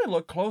 if you really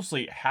look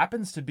closely,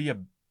 happens to be a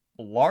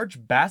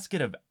large basket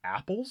of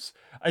apples.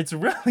 It's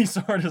really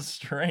sort of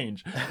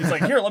strange. He's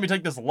like, "Here, let me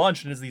take this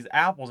lunch," and it's these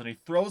apples, and he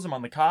throws them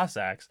on the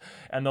Cossacks,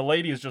 and the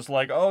lady is just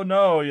like, "Oh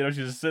no,"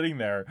 she's just sitting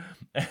there.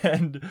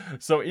 And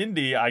so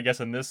Indy, I guess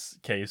in this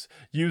case,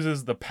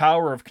 uses the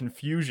power of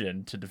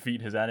confusion to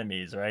defeat his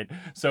enemies, right?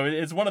 So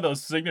it's one of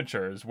those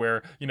signatures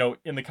where,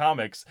 in the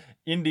comics,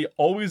 Indy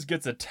always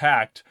gets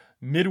attacked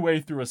midway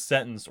through a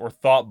sentence or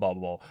thought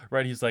bubble,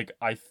 right? He's like,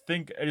 "I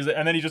think,"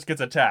 and then he just gets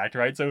attacked,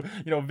 right? So,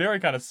 very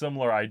kind of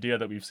similar idea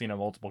that we've seen in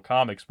multiple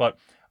comics. But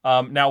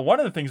now, one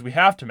of the things we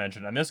have to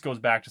mention, and this goes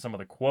back to some of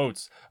the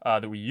quotes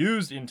that we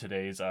used in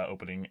today's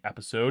opening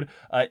episode,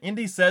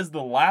 Indy says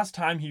the last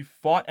time he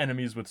fought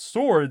enemies with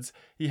swords,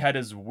 he had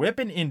his whip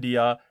in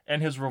India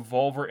and his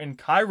revolver in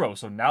Cairo.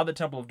 So now that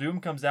Temple of Doom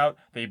comes out,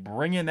 they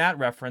bring in that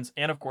reference,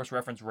 and of course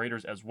reference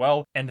Raiders as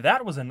well. And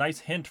that was a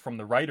nice hint from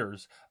the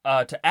writers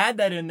to add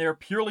that in there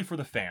purely for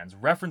the fans,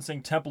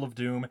 referencing Temple of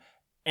Doom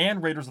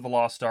and Raiders of the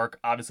Lost Ark.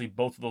 Obviously,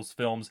 both of those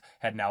films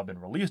had now been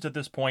released at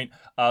this point.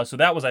 So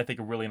that was, I think,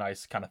 a really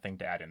nice kind of thing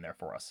to add in there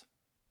for us.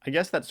 I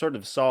guess that sort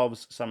of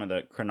solves some of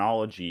the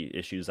chronology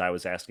issues I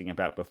was asking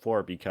about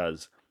before,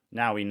 because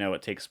now we know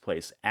it takes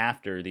place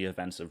after the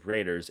events of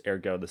Raiders,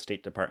 ergo the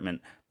State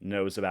Department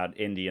knows about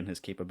Indy and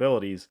his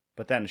capabilities.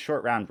 But then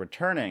Short Round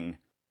returning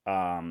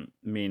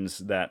means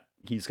that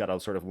he's got a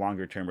sort of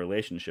longer-term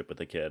relationship with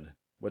the kid,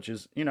 which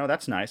is,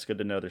 that's nice. Good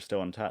to know they're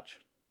still in touch.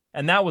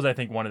 And that was, I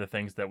think, one of the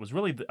things that was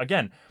really,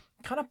 again,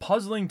 kind of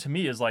puzzling to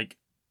me is like,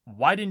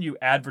 why didn't you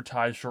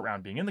advertise Short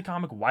Round being in the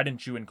comic? Why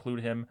didn't you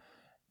include him,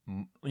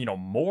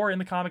 more in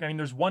the comic? I mean,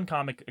 there's one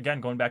comic,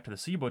 again, going back to the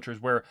Sea Butchers,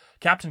 where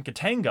Captain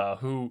Katanga,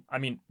 who, I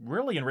mean,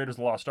 really in Raiders of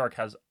the Lost Ark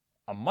has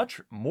a much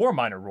more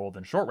minor role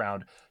than Short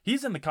Round.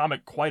 He's in the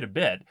comic quite a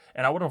bit,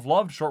 and I would have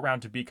loved Short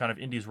Round to be kind of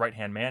Indy's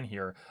right-hand man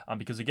here,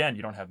 because again,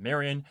 you don't have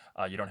Marion,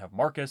 you don't have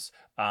Marcus,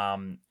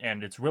 and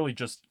it's really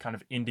just kind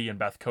of Indy and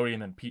Beth Cody,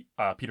 and then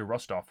Peter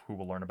Rustoff, who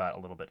we'll learn about a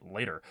little bit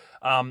later.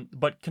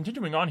 But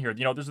continuing on here,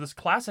 there's this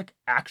classic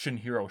action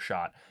hero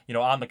shot,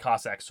 on the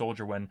Cossack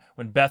soldier when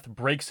Beth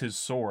breaks his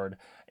sword,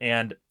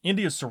 and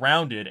Indy is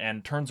surrounded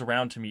and turns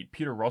around to meet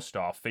Peter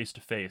Rustoff face to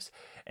face.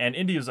 And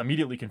Indy is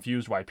immediately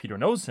confused why Peter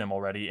knows him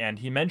already, and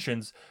he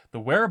mentions the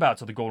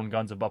whereabouts of the Golden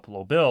Guns of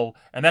Buffalo Bill,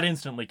 and that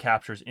instantly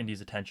captures Indy's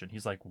attention.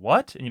 He's like,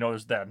 "What?" And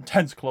there's that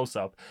intense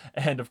close-up.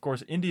 And of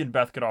course, Indy and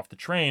Beth get off the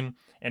train,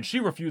 and she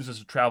refuses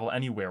to travel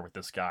anywhere with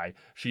this guy.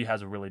 She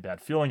has a really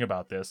bad feeling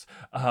about this.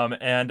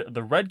 And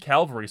the Red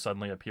Cavalry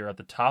suddenly appear at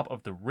the top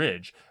of the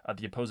ridge,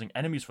 the opposing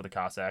enemies for the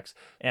Cossacks.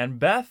 And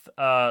Beth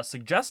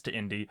suggests to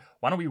Indy,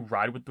 why don't we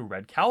ride with the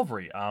Red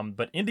Cavalry?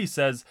 But Indy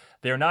says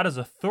they are not as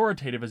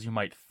authoritative as you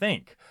might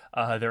think.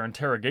 Their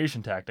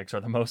interrogation tactics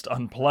are the most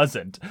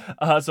unpleasant.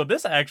 So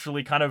this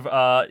actually kind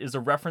of is a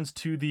reference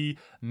to the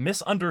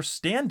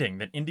misunderstanding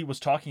that Indy was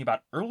talking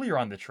about earlier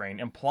on the train,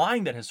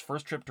 implying that his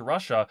first trip to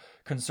Russia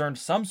concerned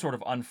some sort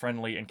of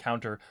unfriendly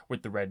encounter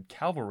with the Red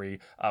Cavalry,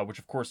 which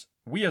of course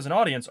we as an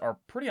audience are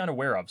pretty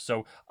unaware of.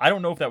 So I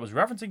don't know if that was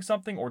referencing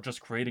something or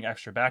just creating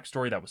extra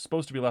backstory that was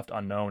supposed to be left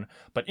unknown.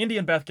 But Indy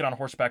and Beth get on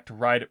horseback to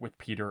ride with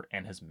Peter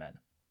and his men.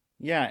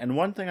 Yeah, and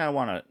one thing I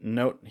want to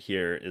note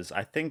here is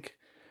I think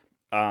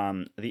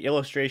the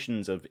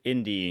illustrations of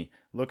Indy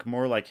look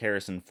more like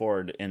Harrison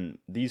Ford in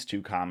these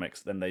two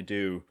comics than they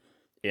do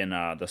in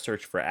the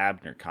Search for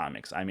Abner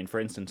comics. I mean, for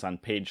instance, on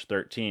page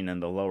 13 in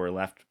the lower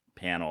left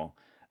panel,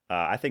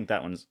 I think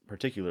that one's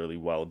particularly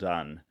well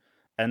done.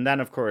 And then,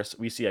 of course,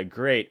 we see a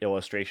great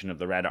illustration of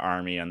the Red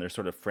Army, and they're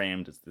sort of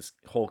framed as this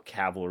whole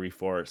cavalry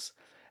force,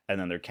 and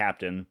then their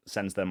captain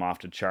sends them off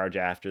to charge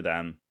after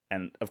them.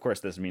 And, of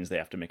course, this means they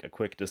have to make a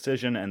quick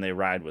decision, and they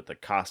ride with the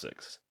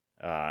Cossacks.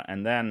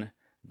 And then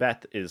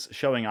Beth is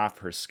showing off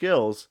her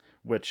skills,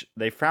 which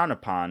they frown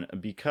upon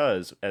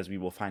because, as we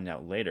will find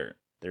out later,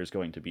 there's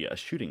going to be a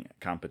shooting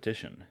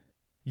competition.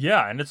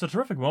 Yeah, and it's a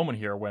terrific moment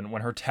here when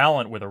her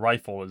talent with a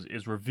rifle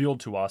is revealed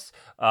to us,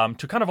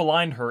 to kind of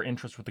align her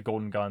interest with the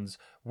Golden Guns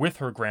with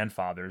her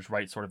grandfather's,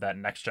 right? Sort of that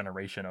next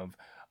generation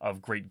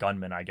of great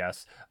gunmen, I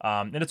guess.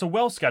 And it's a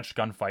well-sketched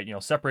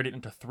gunfight, separated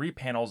into 3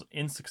 panels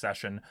in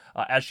succession,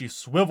 as she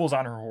swivels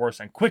on her horse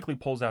and quickly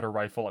pulls out her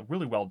rifle.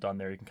 Really well done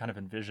there. You can kind of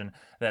envision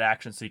that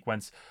action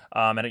sequence.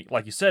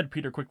 Like you said,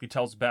 Peter quickly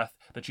tells Beth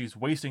that she's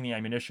wasting the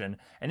ammunition,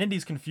 and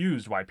Indy's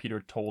confused why Peter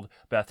told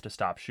Beth to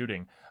stop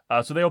shooting.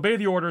 So they obey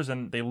the orders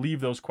and they leave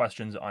those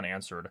questions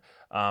unanswered.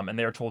 And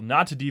they are told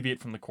not to deviate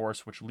from the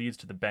course, which leads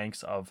to the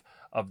banks of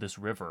this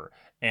river.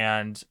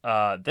 And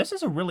this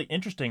is a really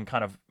interesting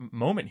kind of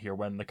moment here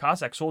when the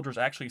Cossack soldiers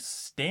actually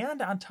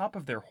stand on top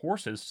of their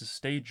horses to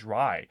stay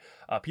dry.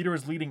 Peter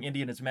is leading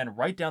Indy and his men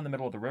right down the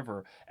middle of the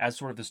river as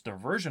sort of this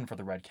diversion for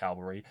the Red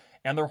Cavalry,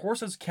 and their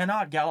horses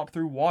cannot gallop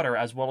through water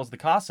as well as the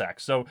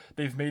Cossacks. So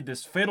they've made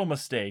this fatal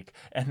mistake,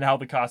 and now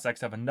the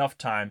Cossacks have enough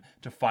time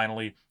to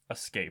finally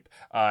escape.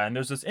 And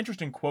there's this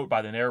interesting quote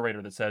by the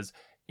narrator that says,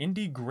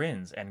 Indy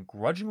grins and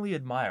grudgingly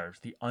admires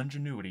the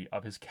ingenuity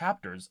of his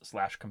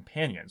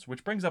captors/companions,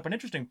 which brings up an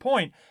interesting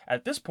point.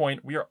 At this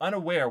point, we are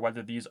unaware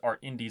whether these are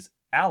Indy's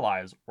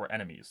allies or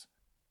enemies.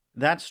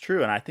 That's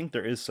true, and I think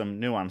there is some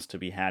nuance to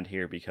be had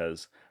here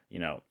because,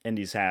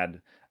 Indy's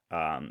had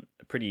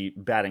pretty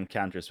bad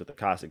encounters with the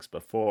Cossacks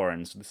before,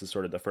 and so this is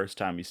sort of the first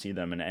time we see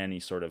them in any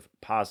sort of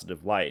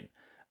positive light.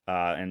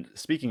 And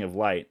speaking of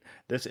light,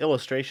 this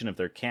illustration of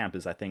their camp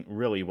is, I think,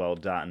 really well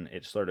done.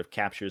 It sort of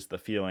captures the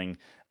feeling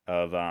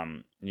of,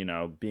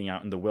 being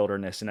out in the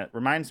wilderness, and it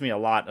reminds me a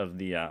lot of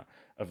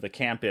the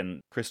camp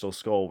in Crystal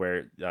Skull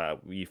where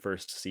we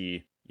first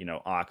see,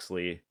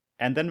 Oxley.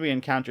 And then we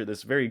encounter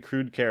this very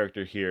crude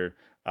character here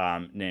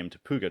named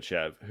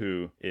Pugachev,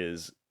 who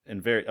is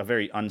a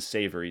very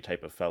unsavory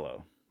type of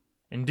fellow.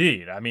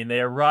 Indeed. I mean, they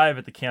arrive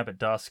at the camp at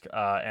dusk,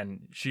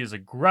 and she is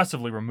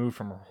aggressively removed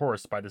from her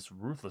horse by this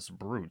ruthless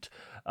brute.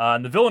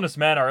 And the villainous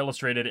men are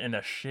illustrated in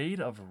a shade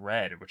of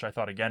red, which I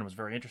thought, again, was a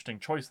very interesting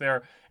choice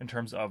there in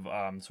terms of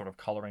sort of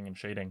coloring and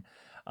shading.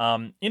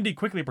 Indy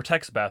quickly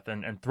protects Beth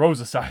and throws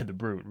aside the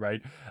brute,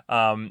 right?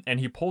 And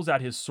he pulls out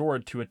his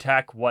sword to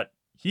attack what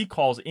he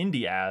calls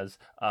Indy as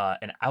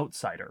an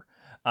outsider.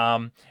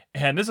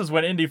 And this is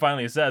when Indy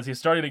finally says he's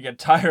starting to get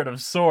tired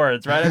of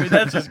swords, right? I mean,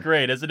 that's just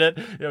great, isn't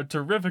it?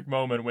 Terrific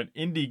moment when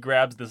Indy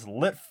grabs this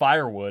lit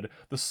firewood,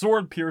 the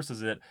sword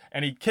pierces it,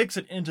 and he kicks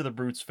it into the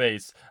brute's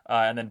face,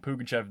 and then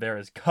Pugachev there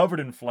is covered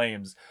in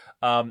flames.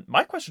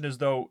 My question is,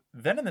 though,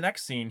 then in the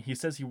next scene, he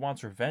says he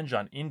wants revenge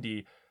on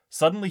Indy.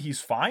 Suddenly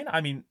he's fine?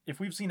 I mean, if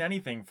we've seen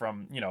anything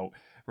from,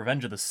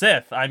 Revenge of the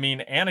Sith, I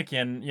mean,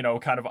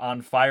 Anakin, kind of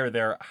on fire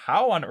there.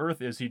 How on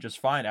earth is he just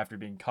fine after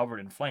being covered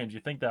in flames?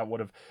 You think that would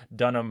have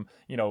done him,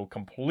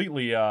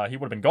 completely, he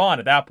would have been gone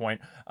at that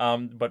point.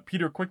 But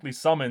Peter quickly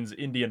summons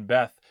Indy and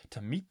Beth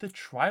to meet the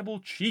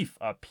tribal chief,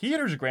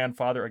 Peter's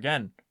grandfather,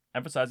 again,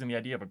 emphasizing the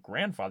idea of a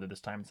grandfather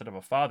this time instead of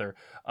a father,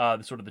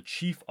 sort of the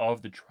chief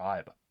of the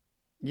tribe.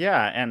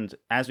 Yeah, and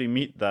as we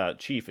meet the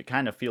chief, it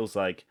kind of feels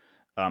like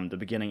the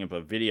beginning of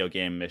a video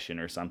game mission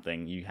or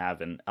something. You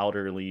have an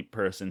elderly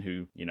person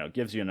who,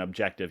 gives you an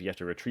objective. You have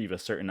to retrieve a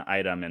certain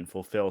item and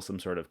fulfill some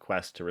sort of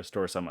quest to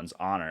restore someone's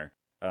honor.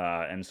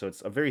 And so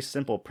it's a very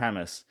simple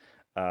premise,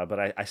 but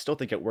I still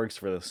think it works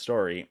for the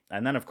story.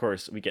 And then, of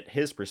course, we get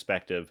his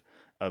perspective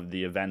of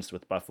the events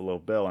with Buffalo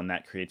Bill, and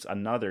that creates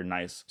another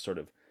nice sort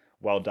of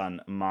well-done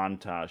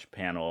montage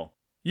panel.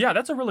 Yeah,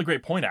 that's a really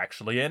great point,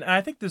 actually. And I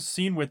think this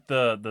scene with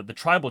the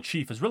tribal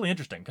chief is really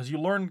interesting because you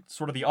learn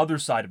sort of the other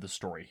side of the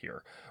story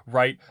here,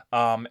 right?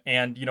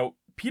 And,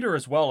 Peter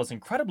as well is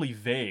incredibly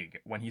vague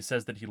when he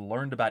says that he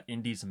learned about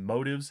Indy's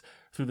motives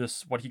through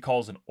this what he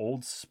calls an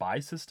old spy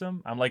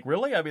system. I'm like,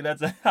 really? I mean,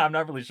 that's I'm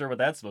not really sure what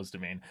that's supposed to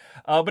mean.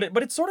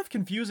 But it's sort of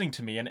confusing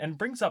to me and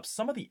brings up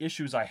some of the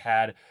issues I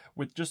had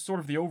with just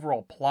sort of the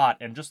overall plot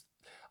and just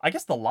I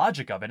guess the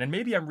logic of it, and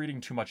maybe I'm reading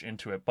too much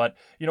into it, but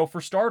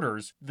for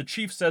starters, the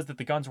chief says that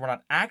the guns were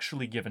not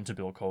actually given to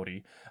Bill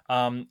Cody,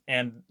 and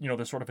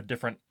there's sort of a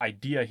different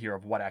idea here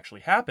of what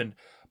actually happened.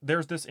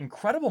 There's this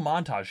incredible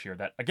montage here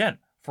that, again,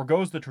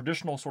 forgoes the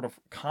traditional sort of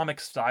comic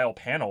style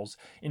panels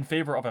in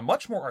favor of a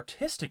much more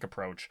artistic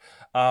approach.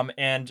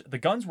 And the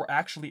guns were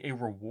actually a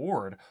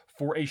reward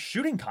for a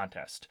shooting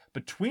contest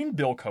between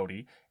Bill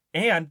Cody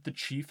and the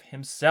chief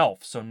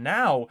himself. So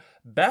now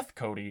Beth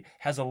Cody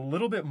has a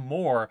little bit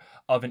more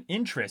of an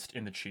interest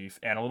in the chief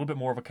and a little bit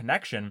more of a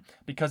connection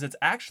because it's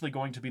actually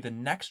going to be the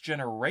next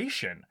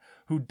generation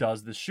who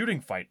does this shooting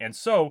fight. And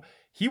so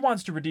he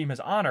wants to redeem his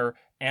honor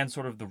and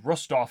sort of the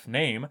Rostov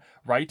name,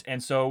 right?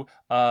 And so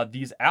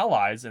these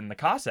allies and the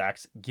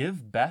Cossacks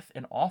give Beth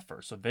an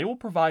offer. So they will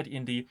provide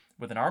Indy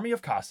with an army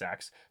of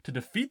Cossacks to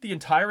defeat the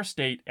entire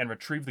state and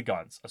retrieve the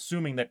guns,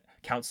 assuming that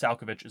Count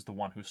Salkovich is the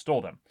one who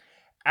stole them.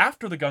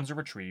 After the guns are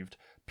retrieved,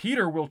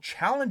 Peter will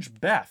challenge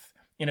Beth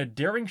in a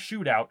daring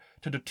shootout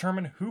to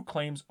determine who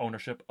claims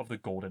ownership of the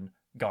golden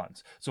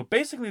guns. So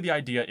basically the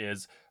idea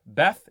is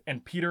Beth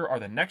and Peter are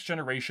the next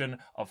generation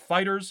of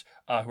fighters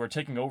who are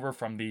taking over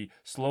from the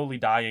slowly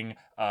dying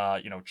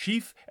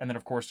chief, and then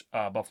of course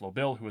Buffalo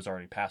Bill, who has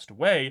already passed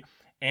away.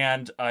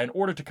 And in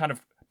order to kind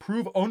of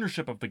prove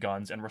ownership of the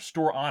guns and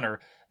restore honor,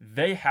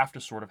 they have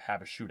to sort of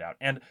have a shootout.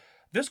 And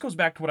this goes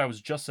back to what I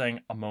was just saying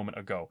a moment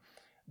ago.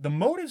 The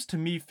motives to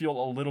me feel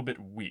a little bit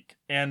weak,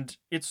 and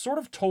it's sort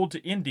of told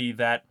to Indy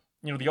that,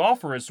 the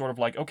offer is sort of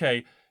like,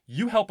 okay,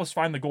 you help us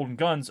find the golden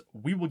guns,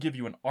 we will give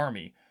you an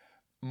army.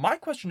 My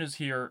question is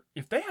here,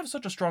 if they have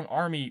such a strong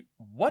army,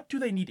 what do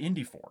they need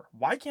Indy for?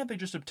 Why can't they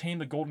just obtain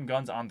the golden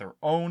guns on their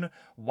own?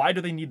 Why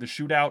do they need the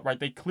shootout, right?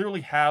 They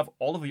clearly have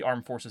all of the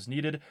armed forces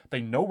needed.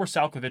 They know where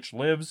Salkovich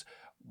lives.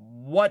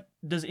 What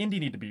does Indy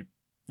need to be,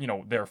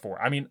 there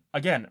for? I mean,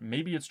 again,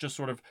 maybe it's just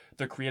sort of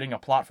they're creating a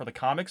plot for the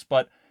comics,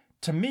 but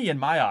to me, in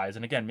my eyes,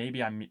 and again,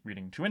 maybe I'm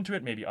reading too into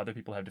it, maybe other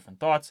people have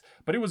different thoughts,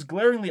 but it was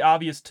glaringly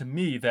obvious to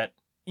me that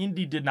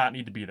Indy did not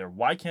need to be there.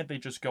 Why can't they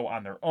just go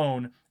on their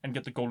own and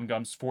get the golden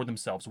guns for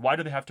themselves? Why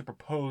do they have to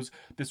propose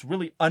this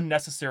really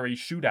unnecessary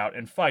shootout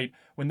and fight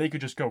when they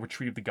could just go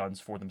retrieve the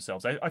guns for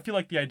themselves? I feel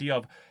like the idea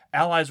of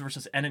allies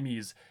versus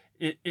enemies,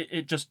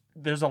 it just,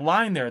 there's a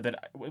line there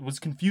that was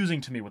confusing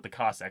to me with the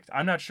Cossacks.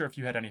 I'm not sure if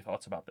you had any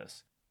thoughts about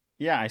this.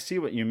 Yeah, I see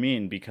what you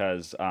mean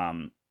because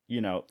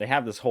they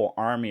have this whole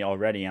army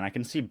already, and I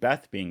can see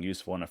Beth being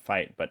useful in a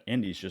fight, but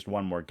Indy's just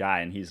one more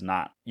guy, and he's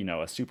not,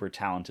 a super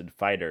talented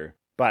fighter.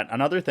 But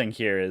another thing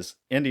here is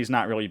Indy's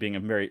not really being a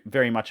very,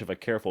 very much of a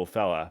careful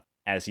fella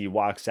as he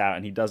walks out,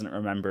 and he doesn't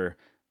remember,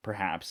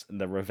 perhaps,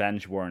 the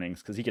revenge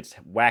warnings, because he gets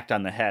whacked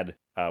on the head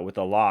with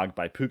a log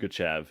by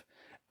Pugachev.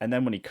 And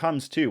then when he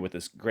comes to with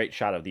this great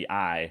shot of the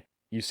eye,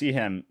 you see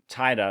him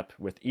tied up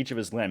with each of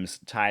his limbs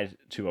tied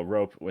to a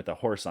rope with a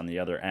horse on the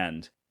other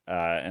end.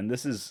 And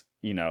this is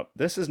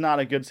not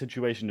a good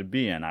situation to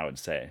be in, I would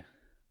say.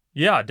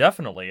 Yeah,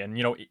 definitely. And,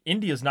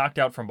 Indy is knocked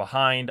out from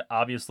behind.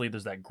 Obviously,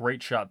 there's that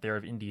great shot there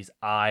of Indy's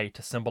eye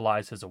to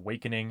symbolize his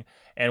awakening.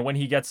 And when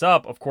he gets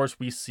up, of course,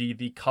 we see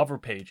the cover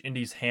page.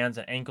 Indy's hands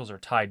and ankles are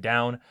tied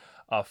down.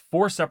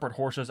 4 separate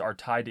horses are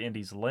tied to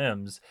Indy's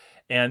limbs.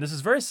 And this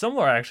is very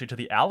similar, actually, to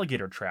the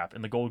alligator trap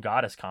in the Gold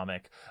Goddess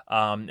comic.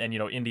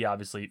 Indy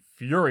obviously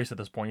furious at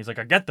this point. He's like,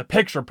 I get the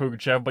picture,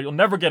 Pugachev, but you'll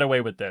never get away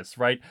with this,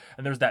 right?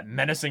 And there's that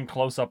menacing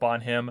close-up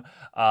on him.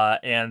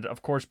 And,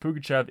 of course,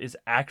 Pugachev is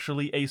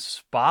actually a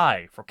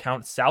spy for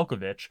Count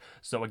Salkovich.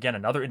 So, again,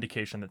 another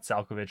indication that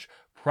Salkovich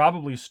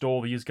probably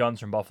stole these guns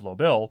from Buffalo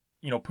Bill.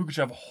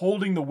 Pugachev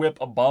holding the whip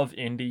above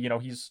Indy.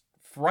 He's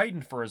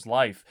frightened for his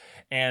life,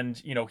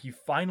 and he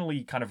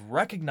finally kind of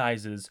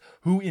recognizes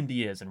who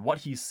Indy is and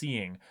what he's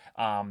seeing,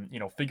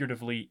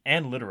 figuratively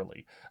and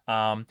literally.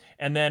 And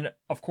then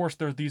of course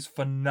there's these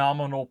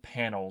phenomenal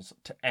panels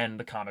to end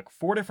the comic.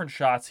 4 different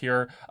shots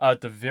here at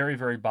the very,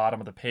 very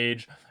bottom of the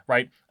page,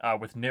 right?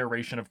 With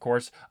narration, of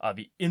course.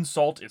 The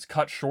insult is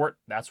cut short.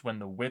 That's when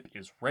the whip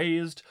is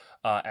raised,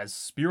 as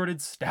spirited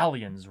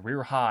stallions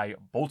rear high,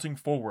 bolting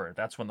forward.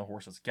 That's when the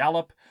horses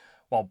gallop,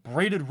 while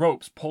braided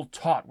ropes pull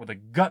taut with a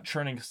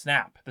gut-churning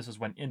snap. This is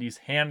when Indy's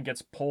hand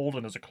gets pulled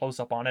and there's a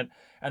close-up on it.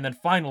 And then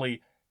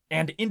finally,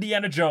 and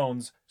Indiana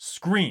Jones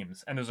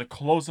screams, and there's a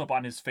close-up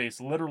on his face,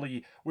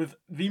 literally with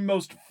the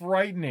most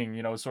frightening,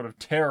 sort of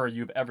terror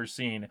you've ever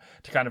seen,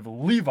 to kind of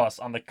leave us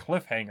on the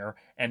cliffhanger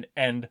and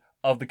end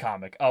of the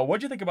comic. What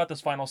do you think about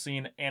this final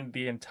scene and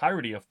the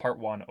entirety of part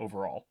 1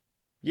 overall?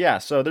 Yeah,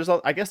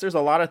 so I guess there's a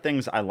lot of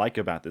things I like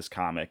about this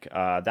comic.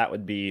 That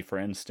would be, for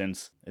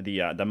instance, the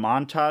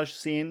montage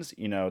scenes.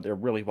 They're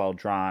really well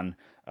drawn,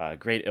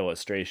 great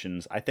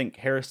illustrations. I think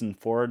Harrison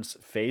Ford's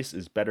face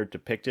is better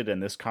depicted in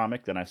this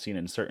comic than I've seen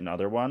in certain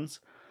other ones.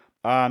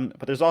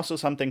 But there's also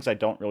some things I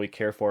don't really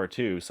care for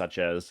too, such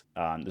as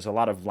there's a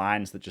lot of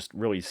lines that just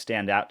really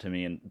stand out to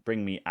me and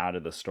bring me out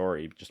of the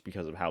story just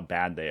because of how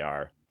bad they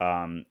are.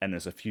 And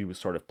there's a few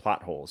sort of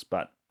plot holes.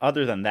 But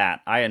other than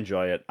that, I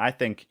enjoy it. I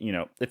think,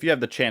 if you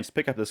have the chance,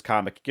 pick up this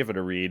comic, give it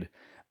a read,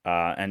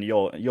 and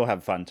you'll have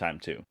a fun time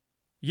too.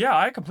 Yeah,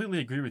 I completely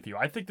agree with you.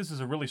 I think this is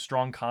a really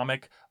strong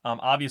comic.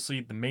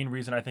 Obviously, the main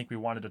reason I think we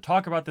wanted to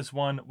talk about this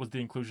one was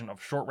the inclusion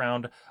of Short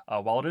Round.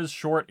 While it is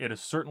short, it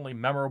is certainly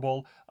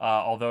memorable,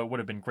 although it would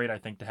have been great, I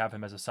think, to have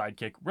him as a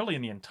sidekick, really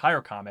in the entire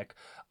comic.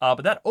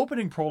 But that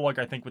opening prologue,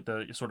 I think, with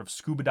the sort of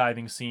scuba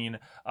diving scene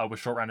with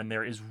Short Round in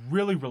there is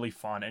really, really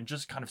fun and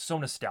just kind of so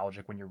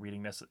nostalgic when you're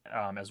reading this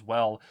as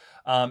well.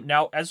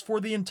 Now, as for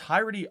the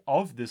entirety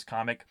of this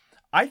comic,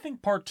 I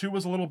think part two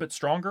was a little bit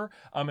stronger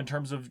in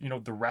terms of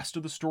the rest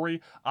of the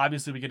story.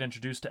 Obviously, we get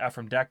introduced to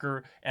Efrem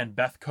Decker and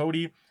Beth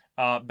Cody.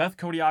 Beth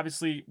Cody,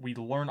 obviously, we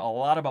learn a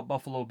lot about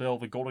Buffalo Bill,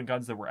 the golden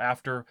guns that we're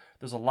after.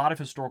 There's a lot of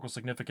historical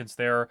significance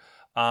there.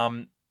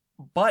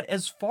 But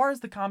as far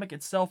as the comic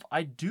itself,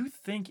 I do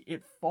think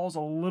it falls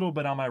a little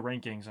bit on my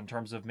rankings in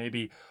terms of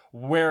maybe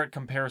where it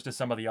compares to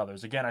some of the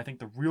others. Again, I think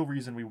the real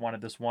reason we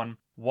wanted this one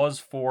was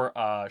for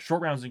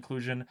Short Round's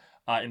inclusion.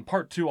 In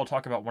part two, I'll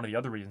talk about one of the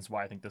other reasons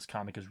why I think this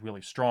comic is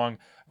really strong,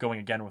 going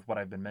again with what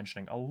I've been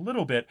mentioning a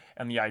little bit,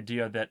 and the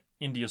idea that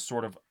Indy is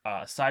sort of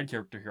a side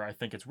character here. I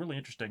think it's really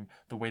interesting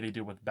the way they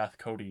deal with Beth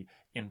Cody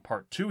in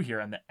part two here,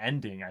 and the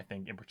ending, I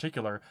think, in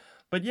particular.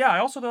 But yeah, I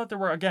also thought there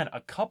were, again,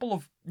 a couple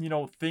of,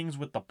 things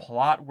with the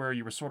plot where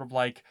you were sort of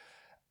like,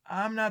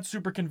 I'm not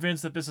super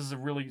convinced that this is a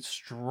really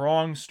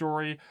strong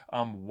story.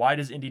 Why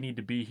does Indy need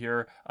to be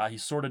here? He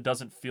sort of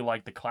doesn't feel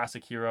like the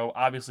classic hero.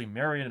 Obviously,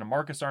 Marion and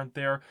Marcus aren't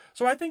there.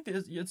 So I think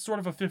it's sort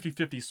of a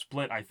 50-50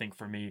 split, I think,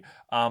 for me.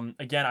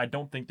 Again, I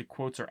don't think the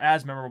quotes are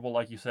as memorable,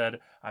 like you said.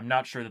 I'm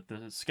not sure that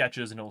the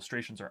sketches and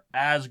illustrations are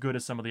as good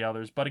as some of the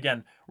others. But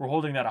again, we're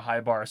holding that a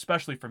high bar,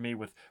 especially for me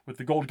with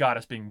the Gold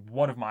Goddess being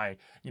one of my,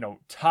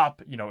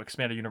 top,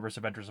 expanded universe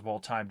adventures of all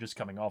time, just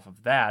coming off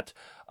of that.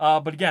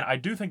 But again, I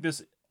do think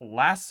this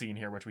last scene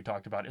here, which we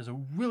talked about, is a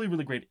really,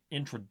 really great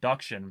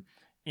introduction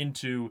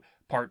into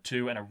part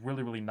two and a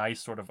really, really nice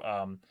sort of,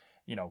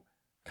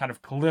 kind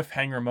of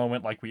cliffhanger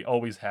moment like we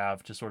always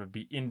have to sort of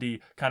be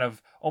Indy kind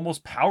of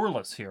almost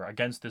powerless here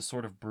against this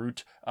sort of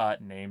brute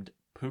named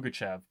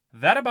Pugachev.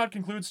 That about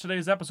concludes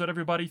today's episode,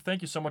 everybody.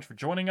 Thank you so much for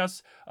joining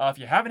us. If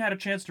you haven't had a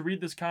chance to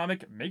read this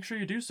comic, make sure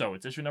you do so.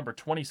 It's issue number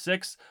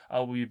 26.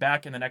 We'll be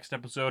back in the next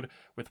episode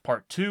with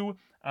part two.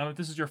 If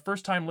this is your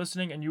first time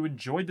listening and you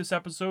enjoyed this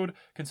episode,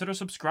 consider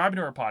subscribing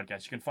to our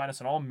podcast. You can find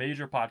us on all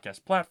major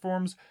podcast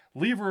platforms.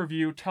 Leave a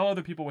review. Tell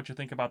other people what you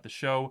think about the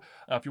show.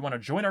 If you want to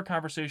join our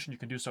conversation, you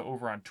can do so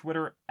over on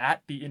Twitter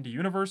at the Indy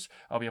Universe.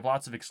 We have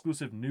lots of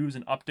exclusive news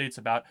and updates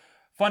about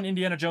fun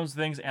Indiana Jones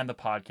things and the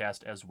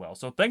podcast as well.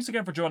 So thanks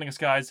again for joining us,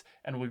 guys,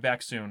 and we'll be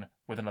back soon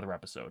with another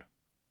episode.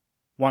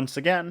 Once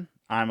again,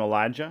 I'm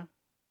Elijah.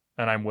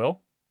 And I'm Will.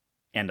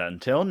 And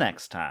until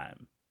next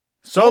time,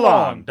 so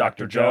long,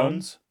 Dr.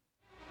 Jones.